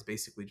 OpenAI is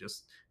basically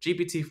just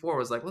GPT-4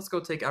 was like, let's go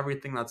take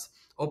everything that's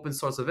open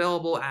source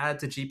available, add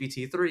to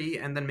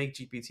GPT-3, and then make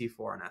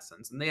GPT-4 in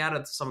essence. And they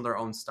added some of their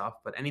own stuff,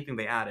 but anything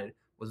they added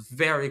was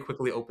very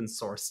quickly open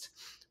sourced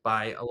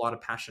by a lot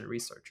of passionate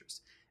researchers.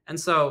 And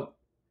so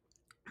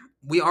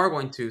we are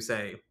going to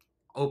say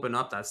open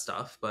up that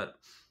stuff, but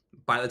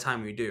by the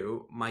time we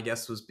do, my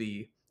guess would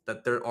be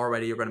that there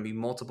already are going to be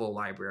multiple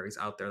libraries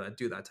out there that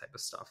do that type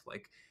of stuff.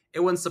 Like, it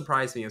wouldn't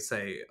surprise me if,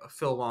 say,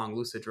 Phil Wong,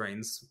 Lucid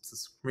Drains,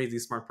 this crazy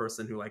smart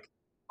person who like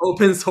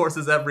open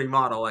sources every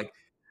model. Like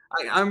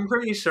I'm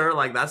pretty sure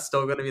like that's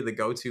still going to be the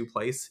go-to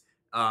place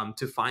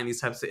to find these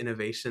types of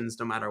innovations,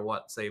 no matter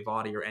what, say,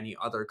 Vody or any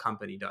other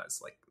company does.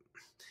 Like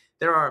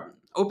there are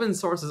open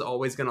source is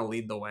always going to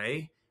lead the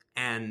way,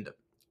 and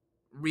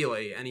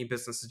really any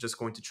business is just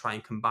going to try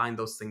and combine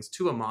those things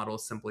to a model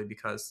simply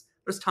because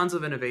there's tons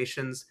of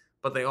innovations,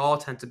 but they all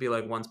tend to be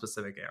like one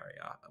specific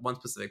area, one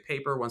specific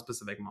paper, one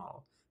specific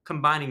model.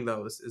 Combining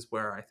those is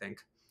where I think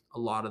a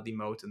lot of the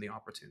moat and the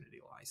opportunity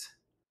lies.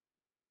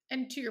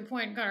 And to your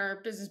point,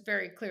 our business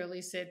very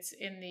clearly sits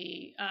in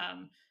the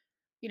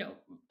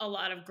a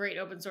lot of great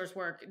open source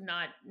work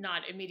not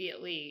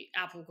immediately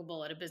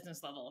applicable at a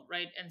business level,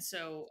 right? And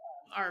so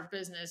our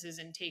business is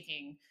in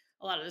taking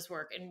a lot of this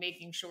work and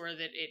making sure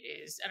that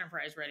it is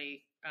enterprise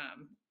ready,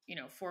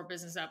 for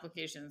business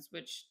applications,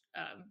 which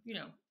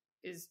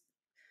is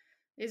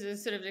a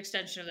sort of an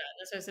extension of that.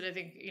 That's why I said I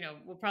think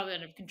we'll probably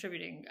end up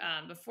contributing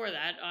before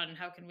that on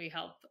how can we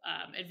help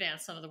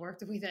advance some of the work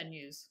that we then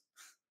use.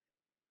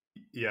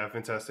 Yeah,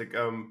 fantastic.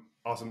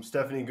 Awesome.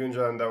 Stephanie,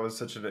 Gunjan, that was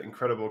such an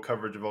incredible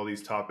coverage of all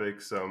these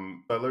topics.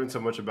 I learned so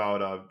much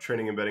about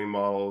training embedding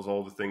models,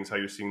 all the things, how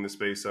you're seeing the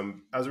space.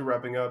 As we're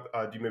wrapping up,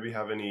 do you maybe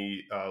have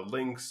any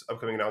links,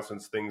 upcoming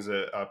announcements, things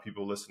that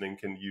people listening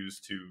can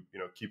use to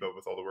keep up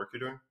with all the work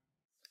you're doing?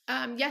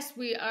 Yes,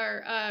 we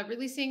are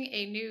releasing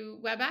a new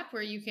web app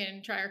where you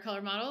can try our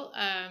color model.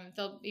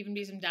 There'll even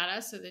be some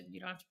data so that you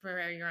don't have to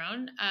prepare your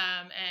own.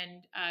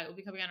 And it will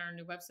be coming on our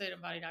new website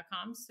on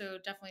Vody.com. So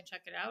definitely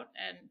check it out.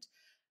 And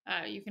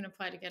you can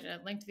apply to get a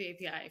link to the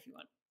API if you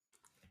want.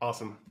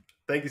 Awesome.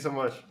 Thank you so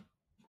much.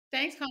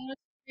 Thanks, Colin.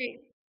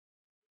 Great.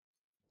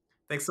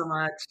 Thanks so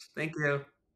much. Thank you.